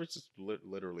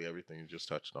 literally everything you just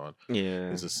touched on yeah.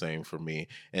 is the same for me,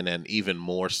 and then even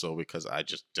more so because I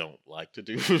just don't like to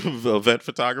do event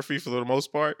photography for the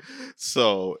most part.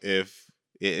 So if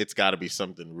it's got to be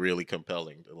something really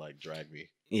compelling to like drag me.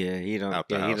 Yeah, he don't. Out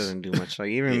the Yeah, he house. doesn't do much. Like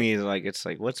even Yeah. me, like it's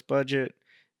like, what's budget?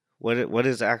 What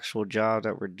is the actual job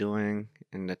that we're doing,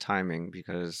 and the timing?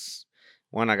 Because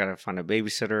one, I gotta find a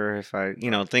babysitter if I,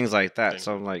 things like that. Things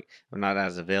So I'm like, I'm not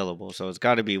as available. So it's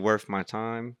got to be worth my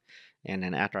time. And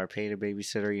then after I pay the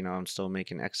babysitter, I'm still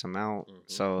making X amount.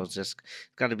 So it's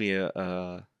got to be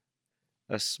a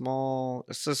small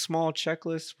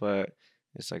checklist, but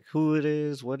it's like who it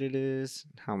is, what it is,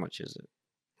 how much is it.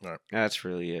 Right. That's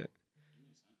really it.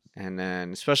 And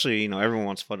then especially, everyone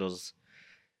wants photos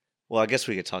Well, I guess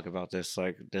we could talk about this,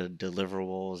 like the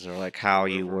deliverables or like how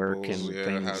you work and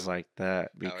things like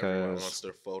that. How everyone Because wants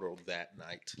their photo that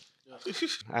night.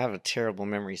 I have a terrible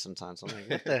memory sometimes. I'm like,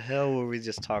 what the hell were we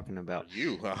just talking about?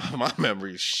 My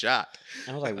memory's shot.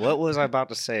 I was like, what was I about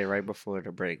to say right before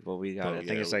the break? But we got it. I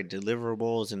think yeah. it's like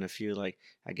deliverables and a few like,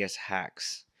 I guess,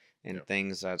 hacks and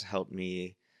things that's helped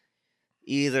me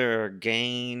either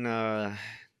gain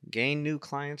new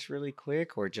clients really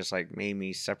quick or just like made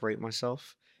me separate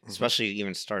myself, especially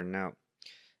even starting out.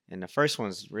 And the first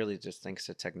one's really just thanks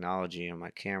to technology and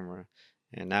my camera.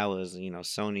 And that was,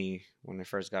 Sony, when they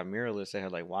first got mirrorless, they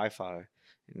had like Wi-Fi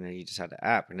and then you just had the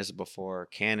app. And this is before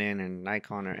Canon and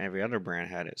Nikon or every other brand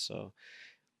had it. So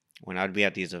when I'd be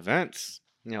at these events,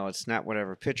 I'd snap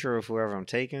whatever picture of whoever I'm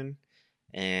taking.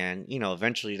 And,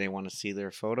 eventually they want to see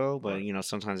their photo, but,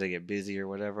 sometimes they get busy or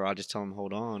whatever. I'll just tell them,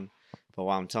 hold on. But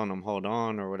while I'm telling them, hold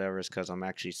on or whatever, it's because I'm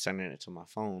actually sending it to my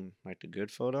phone, like the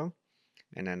good photo.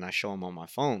 And then I show them on my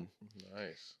phone.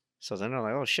 Nice. So then they're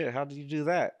like, oh, shit, how did you do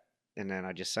that? And then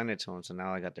I just send it to them. So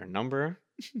now I got their number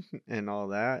and all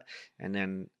that. And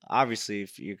then, obviously,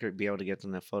 if you could be able to get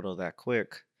them the photo that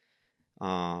quick,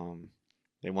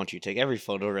 they want you to take every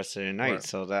photo the rest of the night. Right.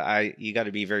 So that you got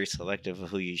to be very selective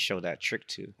of who you show that trick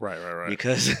to. Right.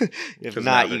 Because if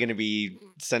not, you're going to be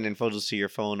sending photos to your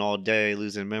phone all day,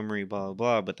 losing memory, blah, blah,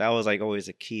 blah. But that was like always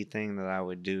a key thing that I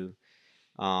would do.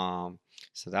 So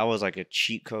that was like a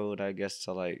cheat code, I guess,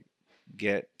 to like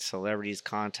get celebrities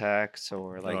contacts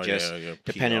or like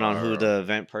depending on who the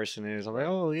event person is. I'm like,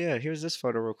 oh yeah, here's this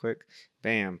photo real quick.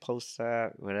 Bam, post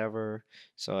that, whatever.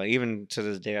 So even to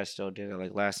this day, I still did it.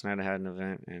 Like last night I had an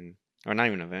event or not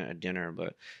even an event, a dinner,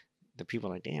 but the people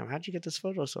are like, damn, how'd you get this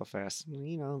photo so fast?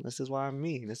 This is why I'm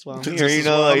me. This is why I'm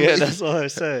here. That's what I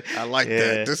said. I like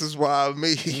that. This is why I'm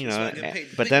me.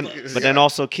 But then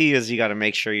also key is you got to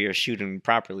make sure you're shooting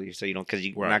properly, so you don't, because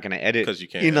you're not gonna edit. Because you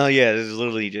can't. This is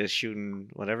literally just shooting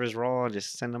whatever's raw.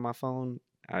 Just send them my phone.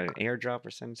 I airdrop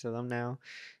or send it to them now.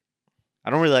 I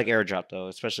don't really like airdrop though,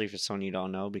 especially if it's someone you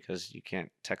don't know, because you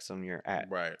can't text them your at.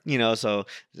 Right. So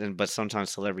then, but sometimes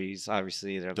celebrities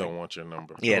obviously they don't want your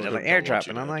number. Yeah, they're like airdrop,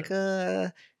 and I'm like,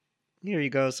 here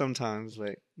you go. Sometimes,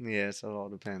 but yeah, so it all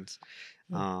depends.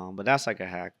 But that's like a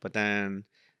hack. But then,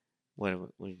 what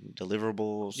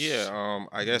deliverables? Yeah.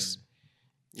 I guess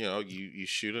you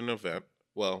shoot an event.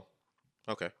 Well,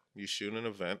 okay, you shoot an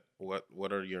event.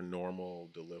 What are your normal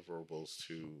deliverables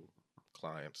to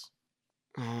clients?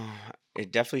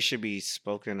 It definitely should be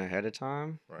spoken ahead of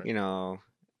time. Right.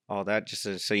 All that just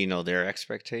so their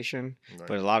expectation. Right.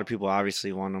 But a lot of people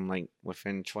obviously want them like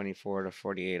within 24 to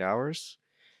 48 hours.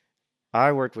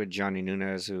 I worked with Johnny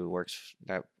Nunez, who works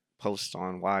that posts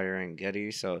on Wire and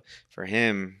Getty. So for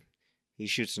him, he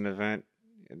shoots an event,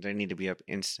 they need to be up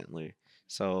instantly.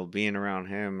 So being around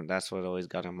him, that's what always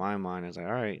got in my mind. Is like,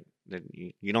 all right,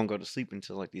 you don't go to sleep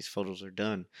until like these photos are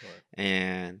done. Right.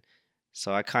 And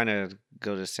so I kind of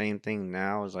go the same thing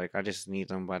now. Is like I just need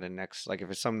them by the next, like if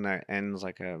it's something that ends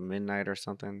like at midnight or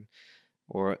something,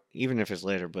 or even if it's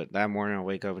later, but that morning I'll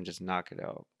wake up and just knock it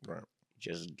out. Right.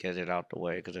 Just get it out the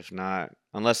way, because if not,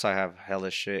 unless I have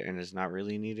hella shit and it's not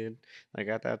really needed like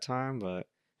at that time, but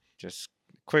just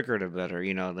quicker the better.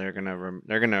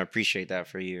 They're gonna appreciate that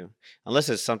for you, unless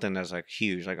it's something that's like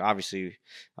huge. Like obviously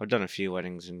I've done a few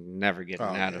weddings and never getting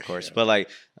that, of course, but like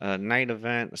a night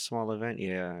event, a small event,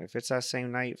 if it's that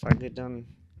same night, if I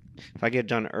get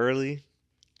done early,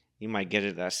 you might get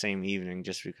it that same evening,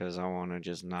 just because I want to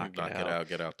just knock it out,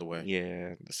 get out the way.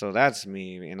 Yeah, so that's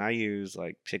me, and I use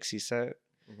like Pixie Set.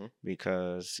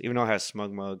 Because even though it has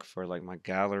Smug Mug for like my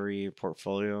gallery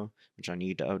portfolio, which I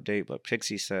need to update, but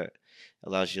Pixie Set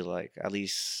allows you like, at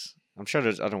least, I'm sure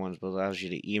there's other ones, but allows you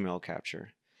to email capture.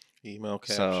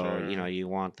 So, you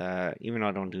want that, even though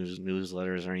I don't do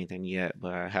newsletters or anything yet,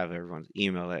 but I have everyone's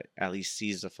email that at least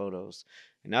sees the photos.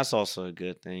 And that's also a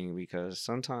good thing, because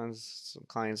sometimes some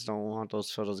clients don't want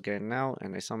those photos getting out,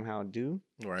 and they somehow do.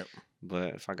 Right.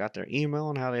 But if I got their email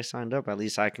and how they signed up, at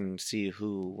least I can see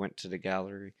who went to the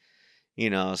gallery.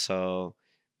 So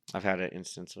I've had an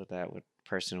instance with that with a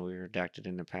person we redacted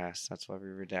in the past. That's why we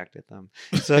redacted them.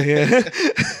 So yeah.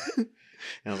 And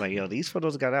I was like, yo, these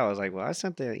photos got out. I was like, well, I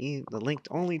sent the link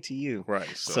only to you. Right.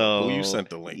 So who you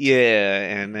sent the link to? Yeah.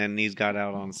 And then these got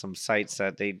out on some sites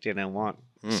that they didn't want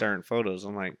certain photos.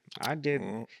 I'm like, I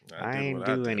ain't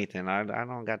do anything. I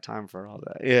don't got time for all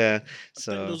that. Yeah. I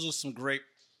think those are some great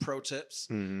pro tips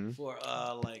for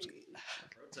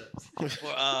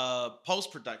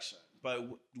post production. But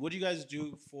what do you guys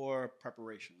do for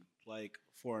preparation, like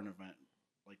for an event,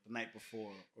 like the night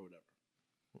before or whatever?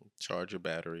 Charge your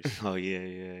batteries. Oh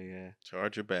yeah.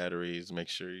 Charge your batteries. Make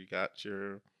sure you got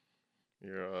your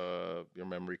your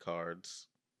memory cards.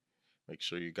 Make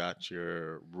sure you got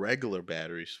your regular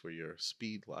batteries for your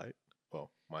speed light.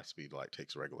 Well, my speed light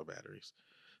takes regular batteries.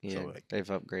 Yeah, So like, they've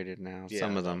upgraded now. yeah,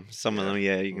 Some I of know. them. Some of Yeah, them,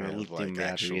 yeah, you we can have lithium like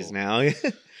batteries actual. now.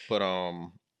 But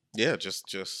yeah, just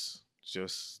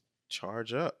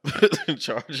charge up,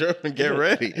 charge up, and It's get just,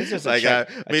 ready. it's just Like a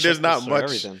mean, there's not checklist for much.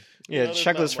 everything. Yeah, There's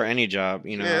not checklist for much. any job.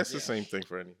 Yeah, it's the Yeah. same thing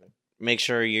for anything. Make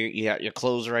sure you got your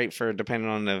clothes right for depending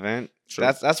on the event. True.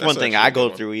 That's one thing actually I a good go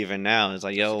one. through even now. It's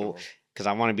like, That's a good yo, one. because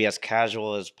I want to be as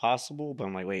casual as possible, but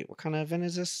I'm like, wait, what kind of event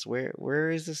is this? Where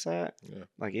is this at? Yeah.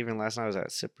 Like even last night I was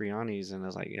at Cipriani's and I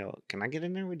was like, yo, can I get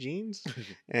in there with jeans?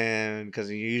 And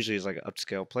because usually it's like an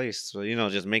upscale place, so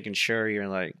just making sure you're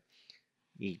like,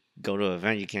 you go to an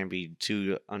event, you can't be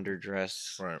too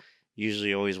underdressed. Right.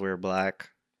 Usually always wear black,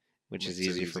 which Makes is it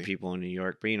easy for easy. people in New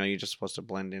York. But you're just supposed to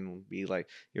blend in and be like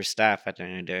your staff at the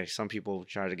end of the day. Some people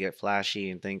try to get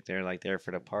flashy and think they're like there for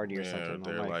the party or Yeah, something.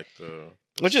 they're I'm like the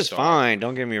which is star. fine.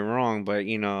 Don't get me wrong, but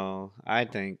I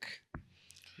think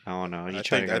I don't know. You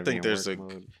try to I be think in work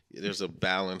mode. there's a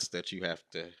balance that you have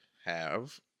to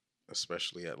have,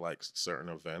 especially at like certain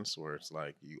events where it's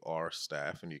like you are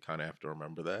staff and you kind of have to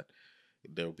remember that.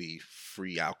 There'll be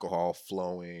free alcohol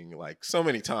flowing. Like so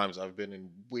many times I've been in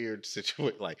weird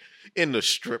situations, like in the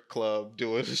strip club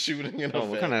doing a shooting. Oh,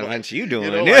 what kind of events you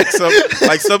doing?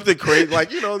 Like something crazy.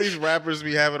 Like these rappers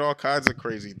be having all kinds of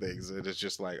crazy things, and it's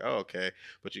just like, oh, okay.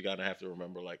 But you gotta have to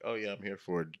remember, like, oh yeah, I'm here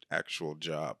for an actual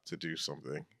job to do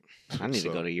something. I need to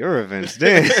go to your events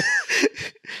then.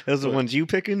 Those are the ones you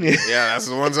picking? Yeah, that's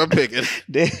the ones I'm picking.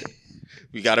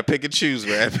 We gotta pick and choose,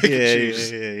 man. Pick and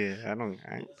choose.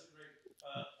 Yeah.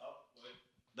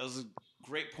 That's a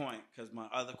great point because my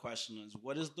other question is,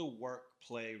 what is the work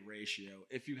play ratio,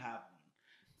 if you have one,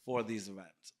 for these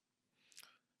events?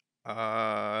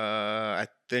 I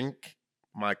think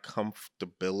my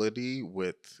comfortability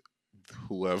with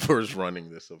whoever's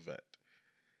running this event,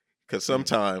 because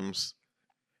sometimes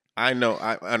I know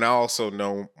and I also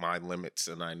know my limits,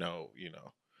 and I know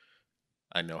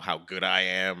how good I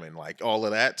am and like all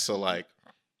of that. So like,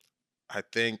 I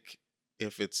think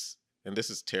if it's, and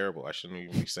this is terrible, I shouldn't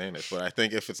even be saying this, but I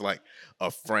think if it's like a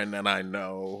friend that I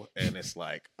know and it's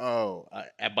like, oh,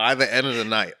 by the end of the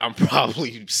night, I'm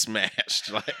probably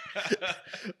smashed, like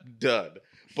done.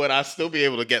 But I'll still be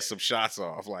able to get some shots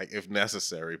off, like if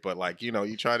necessary. But like, you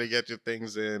try to get your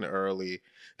things in early.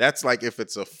 That's like if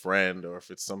it's a friend or if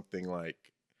it's something like,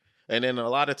 and then a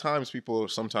lot of times people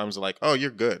sometimes are like, oh, you're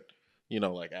good.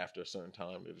 Like after a certain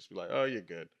time, they just be like, oh, you're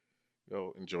good.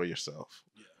 Go enjoy yourself.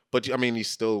 Yeah. But I mean, you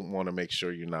still want to make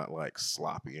sure you're not like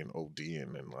sloppy and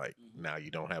ODing and like now you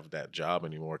don't have that job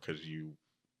anymore because you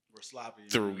were sloppy,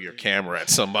 threw your camera at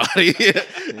somebody.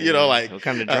 Like what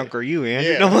kind of drunk are you,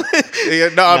 Andrew? No,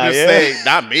 I'm just saying,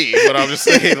 not me, but I'm just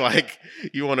saying like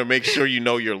you want to make sure you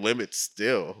know your limits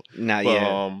still. Not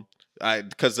yet.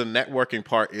 Because the networking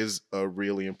part is a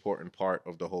really important part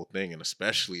of the whole thing, and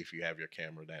especially if you have your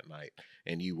camera that night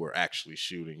and you were actually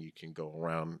shooting, you can go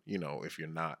around. If you're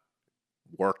not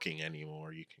working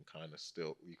anymore, you can kind of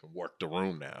you can work the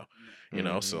room now.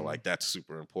 So like that's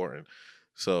super important.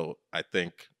 So I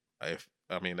think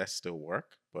that's still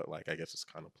work, but like I guess it's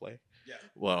kind of play. Yeah.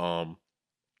 Well,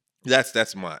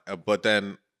 that's my. But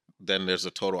then there's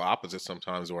a total opposite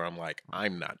sometimes where I'm like,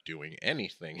 I'm not doing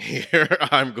anything here.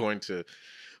 I'm going to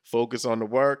focus on the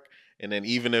work. And then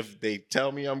even if they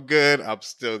tell me I'm good, I'm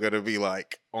still going to be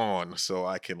like on. So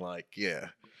I can like, yeah,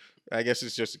 I guess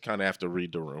it's just kind of have to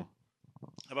read the room.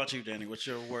 How about you, Danny? What's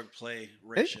your work play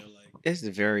ratio like? It's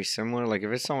very similar. Like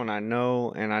if it's someone I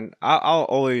know, and I'll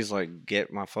always like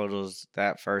get my photos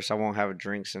that first. I won't have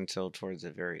drinks until towards the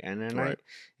very end of the night.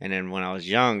 And then when I was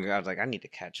young, I was like, I need to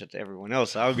catch up to everyone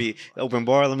else. So I would be open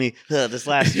bar. Let me this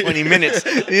last 20 minutes,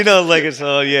 like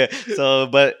so. Yeah. So,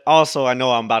 but also I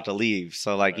know I'm about to leave.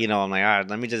 So like I'm like, all right,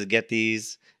 let me just get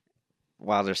these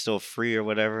while they're still free or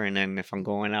whatever, and then if I'm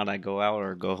going out, I go out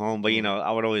or go home. But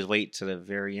I would always wait to the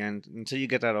very end until you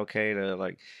get that okay to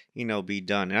like be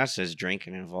done. And that's just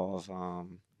drinking involved.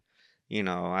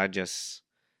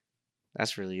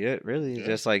 That's really it. Really,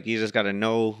 just like you just got to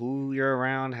know who you're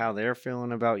around, how they're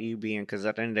feeling about you being, because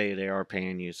at the end of the day, they are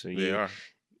paying you, so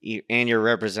and you're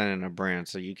representing a brand,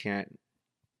 so you can't,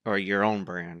 or your own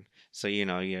brand. So you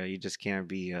just can't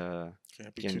be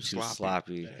getting too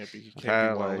sloppy. Can't be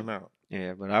wilding out.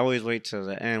 Yeah, but I always wait till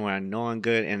the end when I know I'm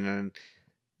good, and then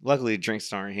luckily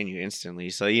drinks aren't hitting you instantly,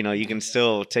 so you can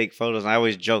still take photos. And I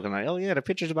always joke, I'm like, oh yeah, the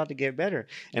picture's about to get better.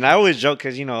 And I always joke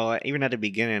because like, even at the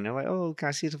beginning, they're like, oh, can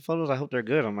I see some photos? I hope they're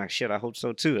good. I'm like, shit, I hope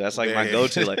so too. That's like my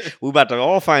go-to. Like, we about to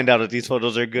all find out if these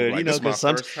photos are good, like, because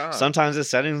sometimes the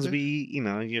settings be,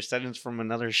 your settings from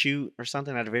another shoot or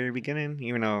something at the very beginning,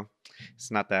 even though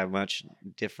it's not that much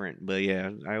different. But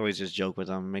yeah, I always just joke with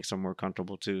them, makes them more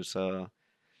comfortable too. So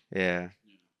yeah,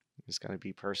 it's got to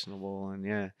be personable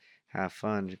and have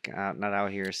fun. Not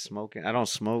out here smoking. I don't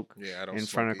smoke Yeah, I don't in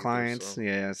smoke front of either, clients. so.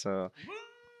 Yeah, so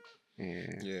yeah.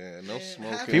 Yeah, no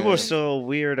smoking. People are still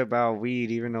weird about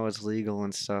weed, even though it's legal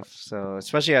and stuff. So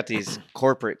especially at these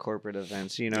corporate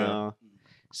events, Yeah.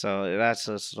 So that's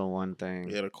just the one thing.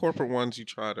 Yeah, the corporate ones I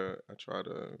try to.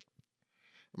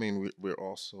 I mean, we're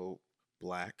also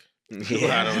black.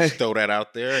 Yeah. I don't throw that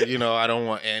out there. I don't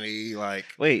want any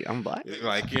Wait, I'm black.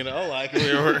 I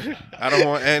don't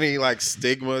want any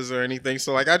stigmas or anything.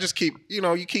 So I just keep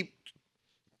you keep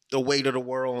the weight of the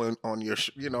world on your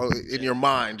in your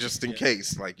mind just in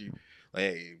case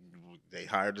hey, they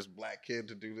hired this black kid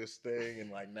to do this thing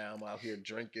and now I'm out here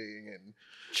drinking and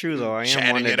true though, I am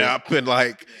chatting it up and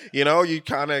you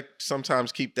kind of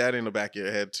sometimes keep that in the back of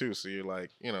your head too. So you're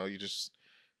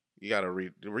you gotta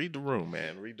read the room,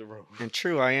 man. Read the room. And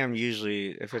true, I am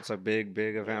usually, if it's a big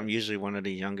event, I'm usually one of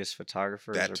the youngest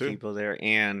photographers people there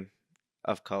and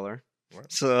of color.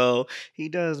 Right. So he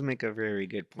does make a very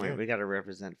good point. Yeah. We got to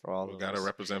represent for all of us. We got to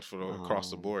represent for across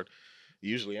the board.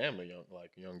 Usually I'm the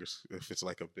youngest if it's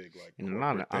a big I'm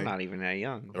not even that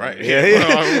young. Right.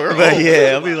 Yeah. But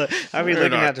yeah, I'll be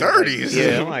looking at the 30s.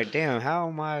 Yeah, I'm like, damn, how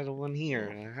am I the one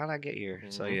here? How'd I get here? Mm-hmm.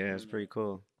 So yeah, it's pretty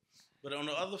cool. But on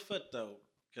the other foot though,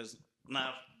 because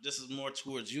now this is more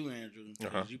towards you, Andrew,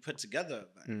 because you put together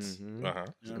events. Mm-hmm. You know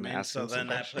what I mean? So then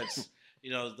that puts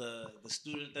the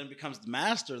student then becomes the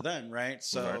master then, right?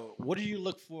 So what do you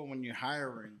look for when you're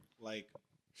hiring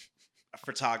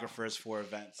photographers for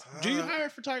events? Do you hire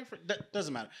photographers? That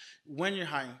doesn't matter. When you're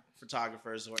hiring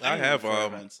photographers or for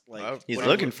events, he's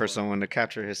looking for someone to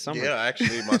capture his summer. Yeah,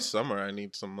 actually my summer I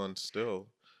need someone still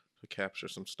to capture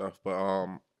some stuff. But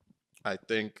I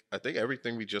think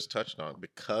everything we just touched on,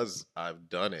 because I've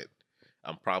done it,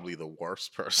 I'm probably the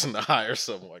worst person to hire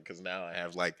someone because now I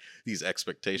have these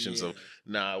expectations of,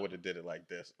 I would have did it like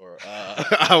this, or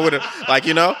I would have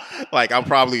I'm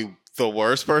probably the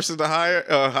worst person to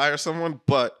hire someone.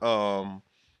 But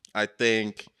I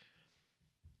think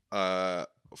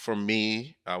for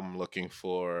me, I'm looking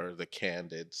for the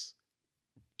candidates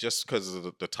just because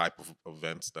of the type of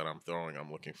events that I'm throwing.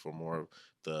 I'm looking for more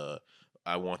of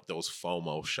I want those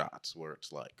FOMO shots where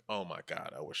it's oh my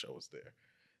God, I wish I was there.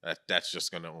 That's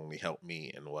just going to only help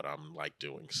me in what I'm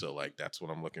doing. So that's what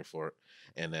I'm looking for.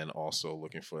 And then also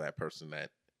looking for that person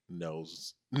that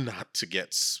knows not to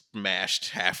get smashed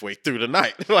halfway through the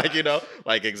night.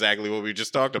 Exactly what we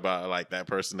just talked about. That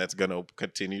person that's going to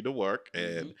continue to work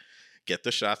and get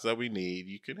the shots that we need.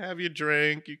 You can have your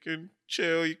drink, you can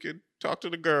chill, you can talk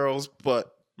to the girls,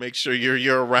 but make sure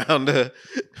you're around to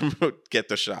get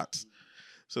the shots.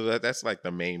 So that's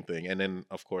the main thing. And then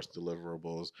of course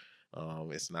deliverables.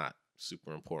 It's not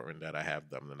super important that I have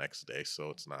them the next day. So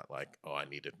it's not I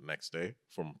need it the next day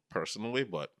from personally,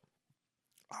 but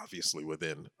obviously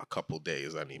within a couple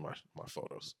days I need my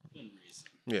photos. Within reason.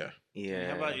 Yeah.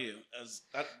 Yeah. How about you?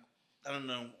 I don't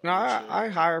know. No, I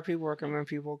hire people, recommend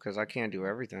people because I can't do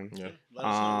everything. Yeah. Let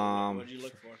us know. What do you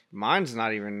look for? Mine's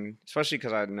not even, especially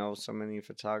because I know so many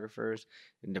photographers,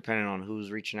 and depending on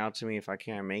who's reaching out to me, if I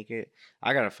can't make it,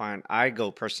 I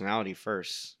go personality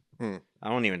first. I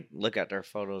don't even look at their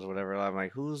photos or whatever. I'm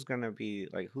who's going to be,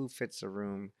 who fits the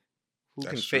room? Who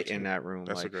can fit in that room?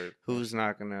 That's great. Who's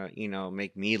not gonna,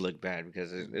 make me look bad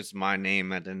because it's my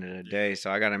name at the end of the day. So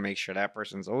I gotta make sure that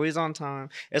person's always on time.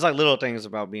 It's little things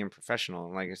about being professional.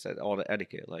 And like I said, all the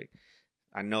etiquette.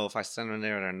 I know if I send them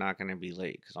there, they're not gonna be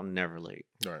late because I'm never late.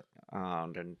 Right.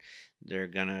 Then they're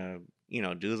gonna,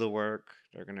 do the work.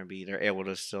 They're able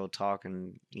to still talk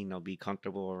and be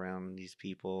comfortable around these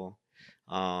people.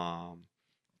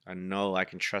 I know I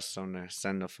can trust them to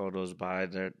send the photos by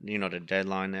the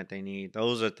deadline that they need.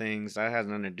 Those are things that has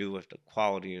nothing to do with the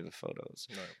quality of the photos.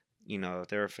 Right. If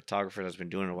they're a photographer that's been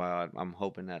doing it a while, I'm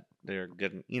hoping that they're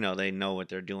good. They know what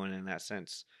they're doing in that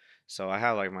sense. So I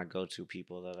have my go-to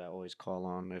people that I always call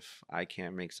on if I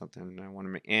can't make something I want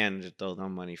to make, and to throw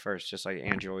them money first. Just like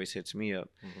Andrew always hits me up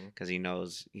because he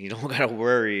knows you don't got to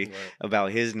worry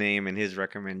about his name and his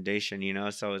recommendation.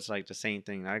 So it's the same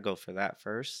thing. I go for that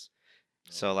first.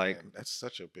 So man, that's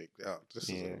such a big this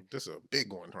is a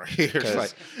big one right here.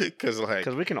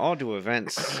 Because we can all do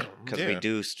events because we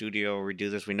do studio, we do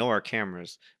this, we know our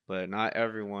cameras, but not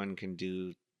everyone can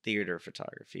do theater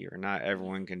photography, or not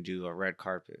everyone can do a red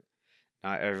carpet.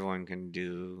 Not everyone can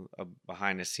do a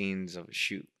behind the scenes of a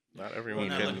shoot. Not everyone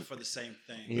not can looking for the same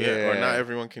thing. Yeah, or not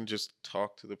everyone can just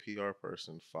talk to the PR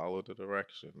person, follow the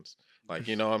directions. Like,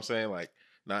 you know what I'm saying? Like,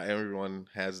 not everyone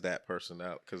has that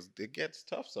personality, because it gets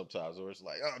tough sometimes where it's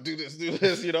like, oh, do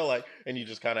this, you know, like, and you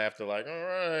just kind of have to like, all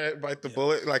right, bite the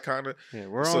bullet, like kind of. Yeah,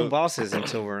 we're own bosses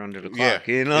until we're under the clock,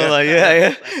 Yeah, you know, like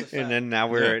yeah. And then now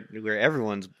we're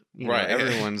everyone's, right,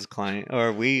 everyone's client,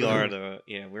 or we are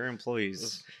we're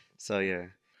employees. So yeah.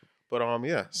 But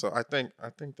yeah, so I think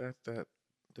that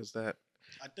does that.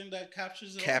 I think that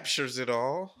captures it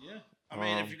all. Yeah, I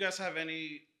mean, if you guys have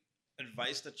any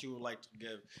advice that you would like to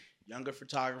give younger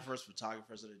photographers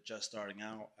that are just starting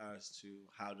out, as to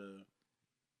how to,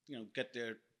 get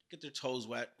their toes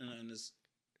wet in this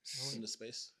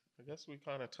space. I guess we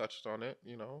kind of touched on it.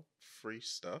 Free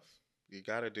stuff. You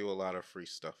got to do a lot of free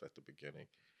stuff at the beginning.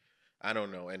 I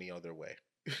don't know any other way.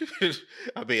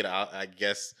 I mean, I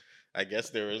guess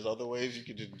there is other ways you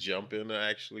could just jump into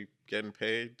actually getting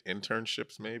paid,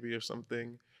 internships maybe or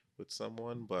something with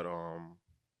someone. But I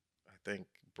think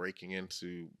breaking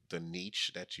into the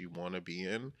niche that you want to be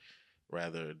in,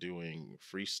 rather doing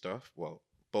free stuff. Well,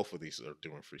 both of these are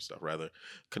doing free stuff. Rather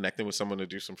connecting with someone to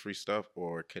do some free stuff,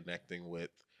 or connecting with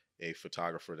a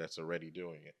photographer that's already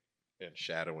doing it and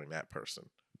shadowing that person.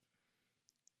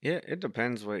 Yeah, it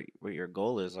depends what your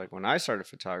goal is. Like when I started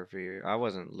photography, I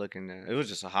wasn't looking to, it was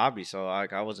just a hobby. So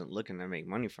like I wasn't looking to make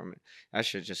money from it. I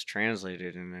should just translate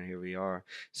it, and then here we are.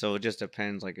 So it just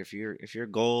depends. Like if your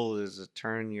goal is to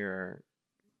turn your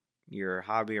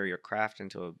hobby or your craft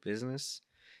into a business,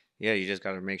 yeah, you just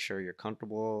got to make sure you're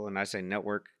comfortable. And I say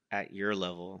network at your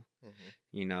level.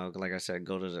 Mm-hmm. Like I said,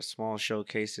 go to the small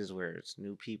showcases where it's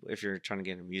new people, if you're trying to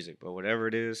get into music. But whatever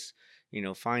it is,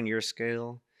 find your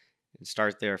scale and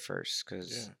start there first,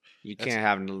 because you can't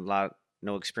have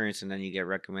no experience and then you get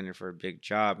recommended for a big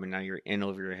job and now you're in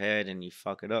over your head and you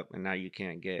fuck it up and now you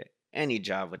can't get any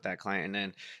job with that client, and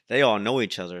then they all know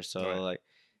each other, so like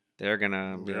they're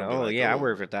gonna be like, oh yeah, I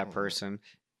worked with that person.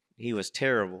 He was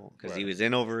terrible because he was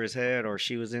in over his head, or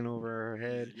she was in over her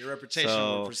head. Your reputation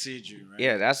will precede you, right?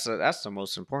 Yeah, that's the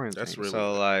most important thing. Really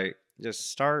so like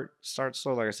just start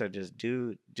slow. Like I said, just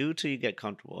do till you get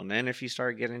comfortable, and then if you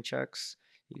start getting checks,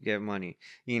 you get money,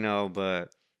 but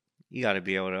you got to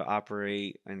be able to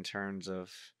operate in terms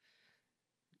of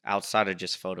outside of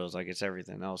just photos. Like it's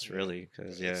everything else, really.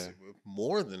 Because it's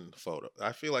more than photo.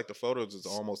 I feel like the photos is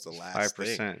almost the last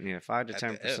 5%. thing. Yeah, 5 to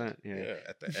 10%. Yeah,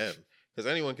 at the end. Because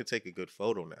anyone can take a good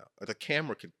photo now. The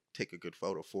camera can take a good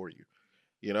photo for you.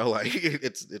 Like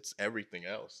it's everything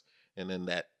else. And then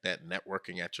that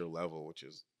networking at your level, which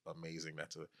is amazing.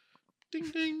 That's a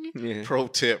ding ding pro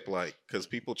tip. Like, because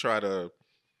people try to,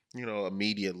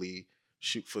 immediately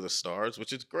shoot for the stars,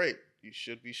 which is great. You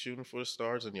should be shooting for the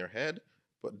stars in your head,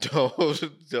 but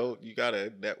don't. You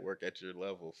gotta network at your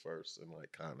level first, and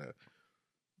like kind of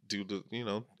do the,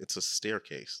 it's a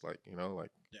staircase, like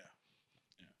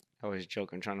I always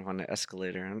joke, I'm trying to find the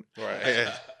escalator. Right.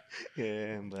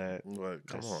 Yeah, but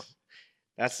come on.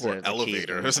 That's the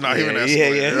elevator. It's not even an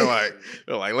escalator.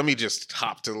 They're like, let me just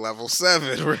hop to level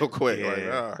 7 real quick.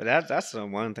 Yeah. But that's the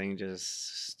one thing.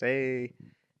 Just stay.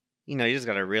 You just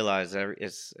got to realize that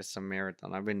it's a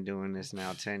marathon. I've been doing this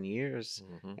now 10 years,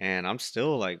 and I'm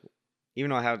still like,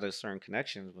 even though I have those certain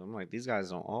connections, but I'm like, these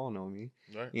guys don't all know me.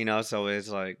 Right. So it's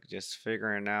like just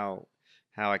figuring out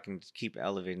how I can keep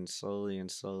elevating slowly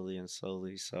and slowly and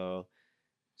slowly. So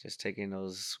just taking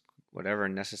those whatever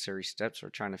necessary steps or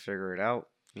trying to figure it out.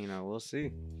 We'll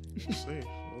see.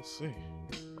 We'll see.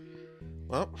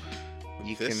 Well,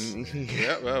 you can.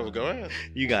 Yeah, well, go ahead.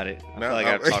 You got it. I feel like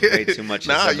I've talked way too much.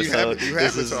 Nah, you haven't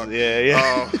talked.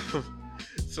 Yeah.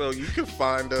 So you can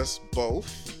find us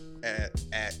both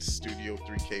at Studio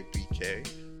 3KBK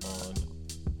on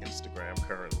Instagram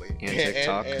currently,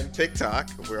 and TikTok.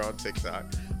 We're on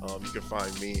TikTok. You can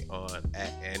find me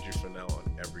at Andrew Fennell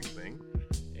on everything,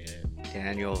 and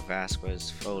Daniel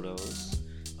Vasquez Photos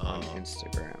on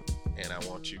Instagram. And I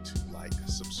want you to like,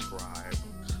 subscribe,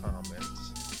 comment,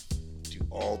 do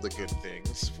all the good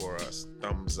things for us.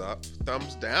 Thumbs up,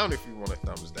 thumbs down if you want a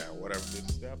thumbs down. Whatever. Did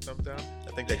they have thumbs down?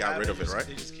 I think they got rid of it, right?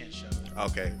 They just can't show it.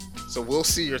 Okay, so we'll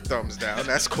see your thumbs down.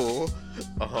 That's cool.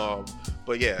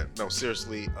 But yeah, no,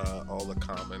 seriously, all the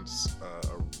comments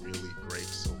are really great,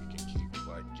 so we can keep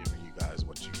like giving you guys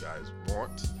what you guys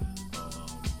want.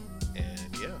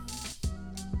 And yeah.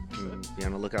 Be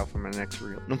on the lookout for my next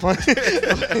reel.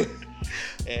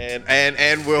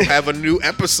 and we'll have a new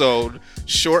episode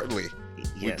shortly.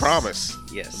 Yes. We promise.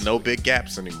 Yes. No big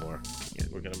gaps anymore. Yeah.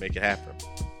 We're gonna make it happen.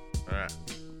 All right.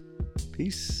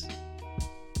 Peace.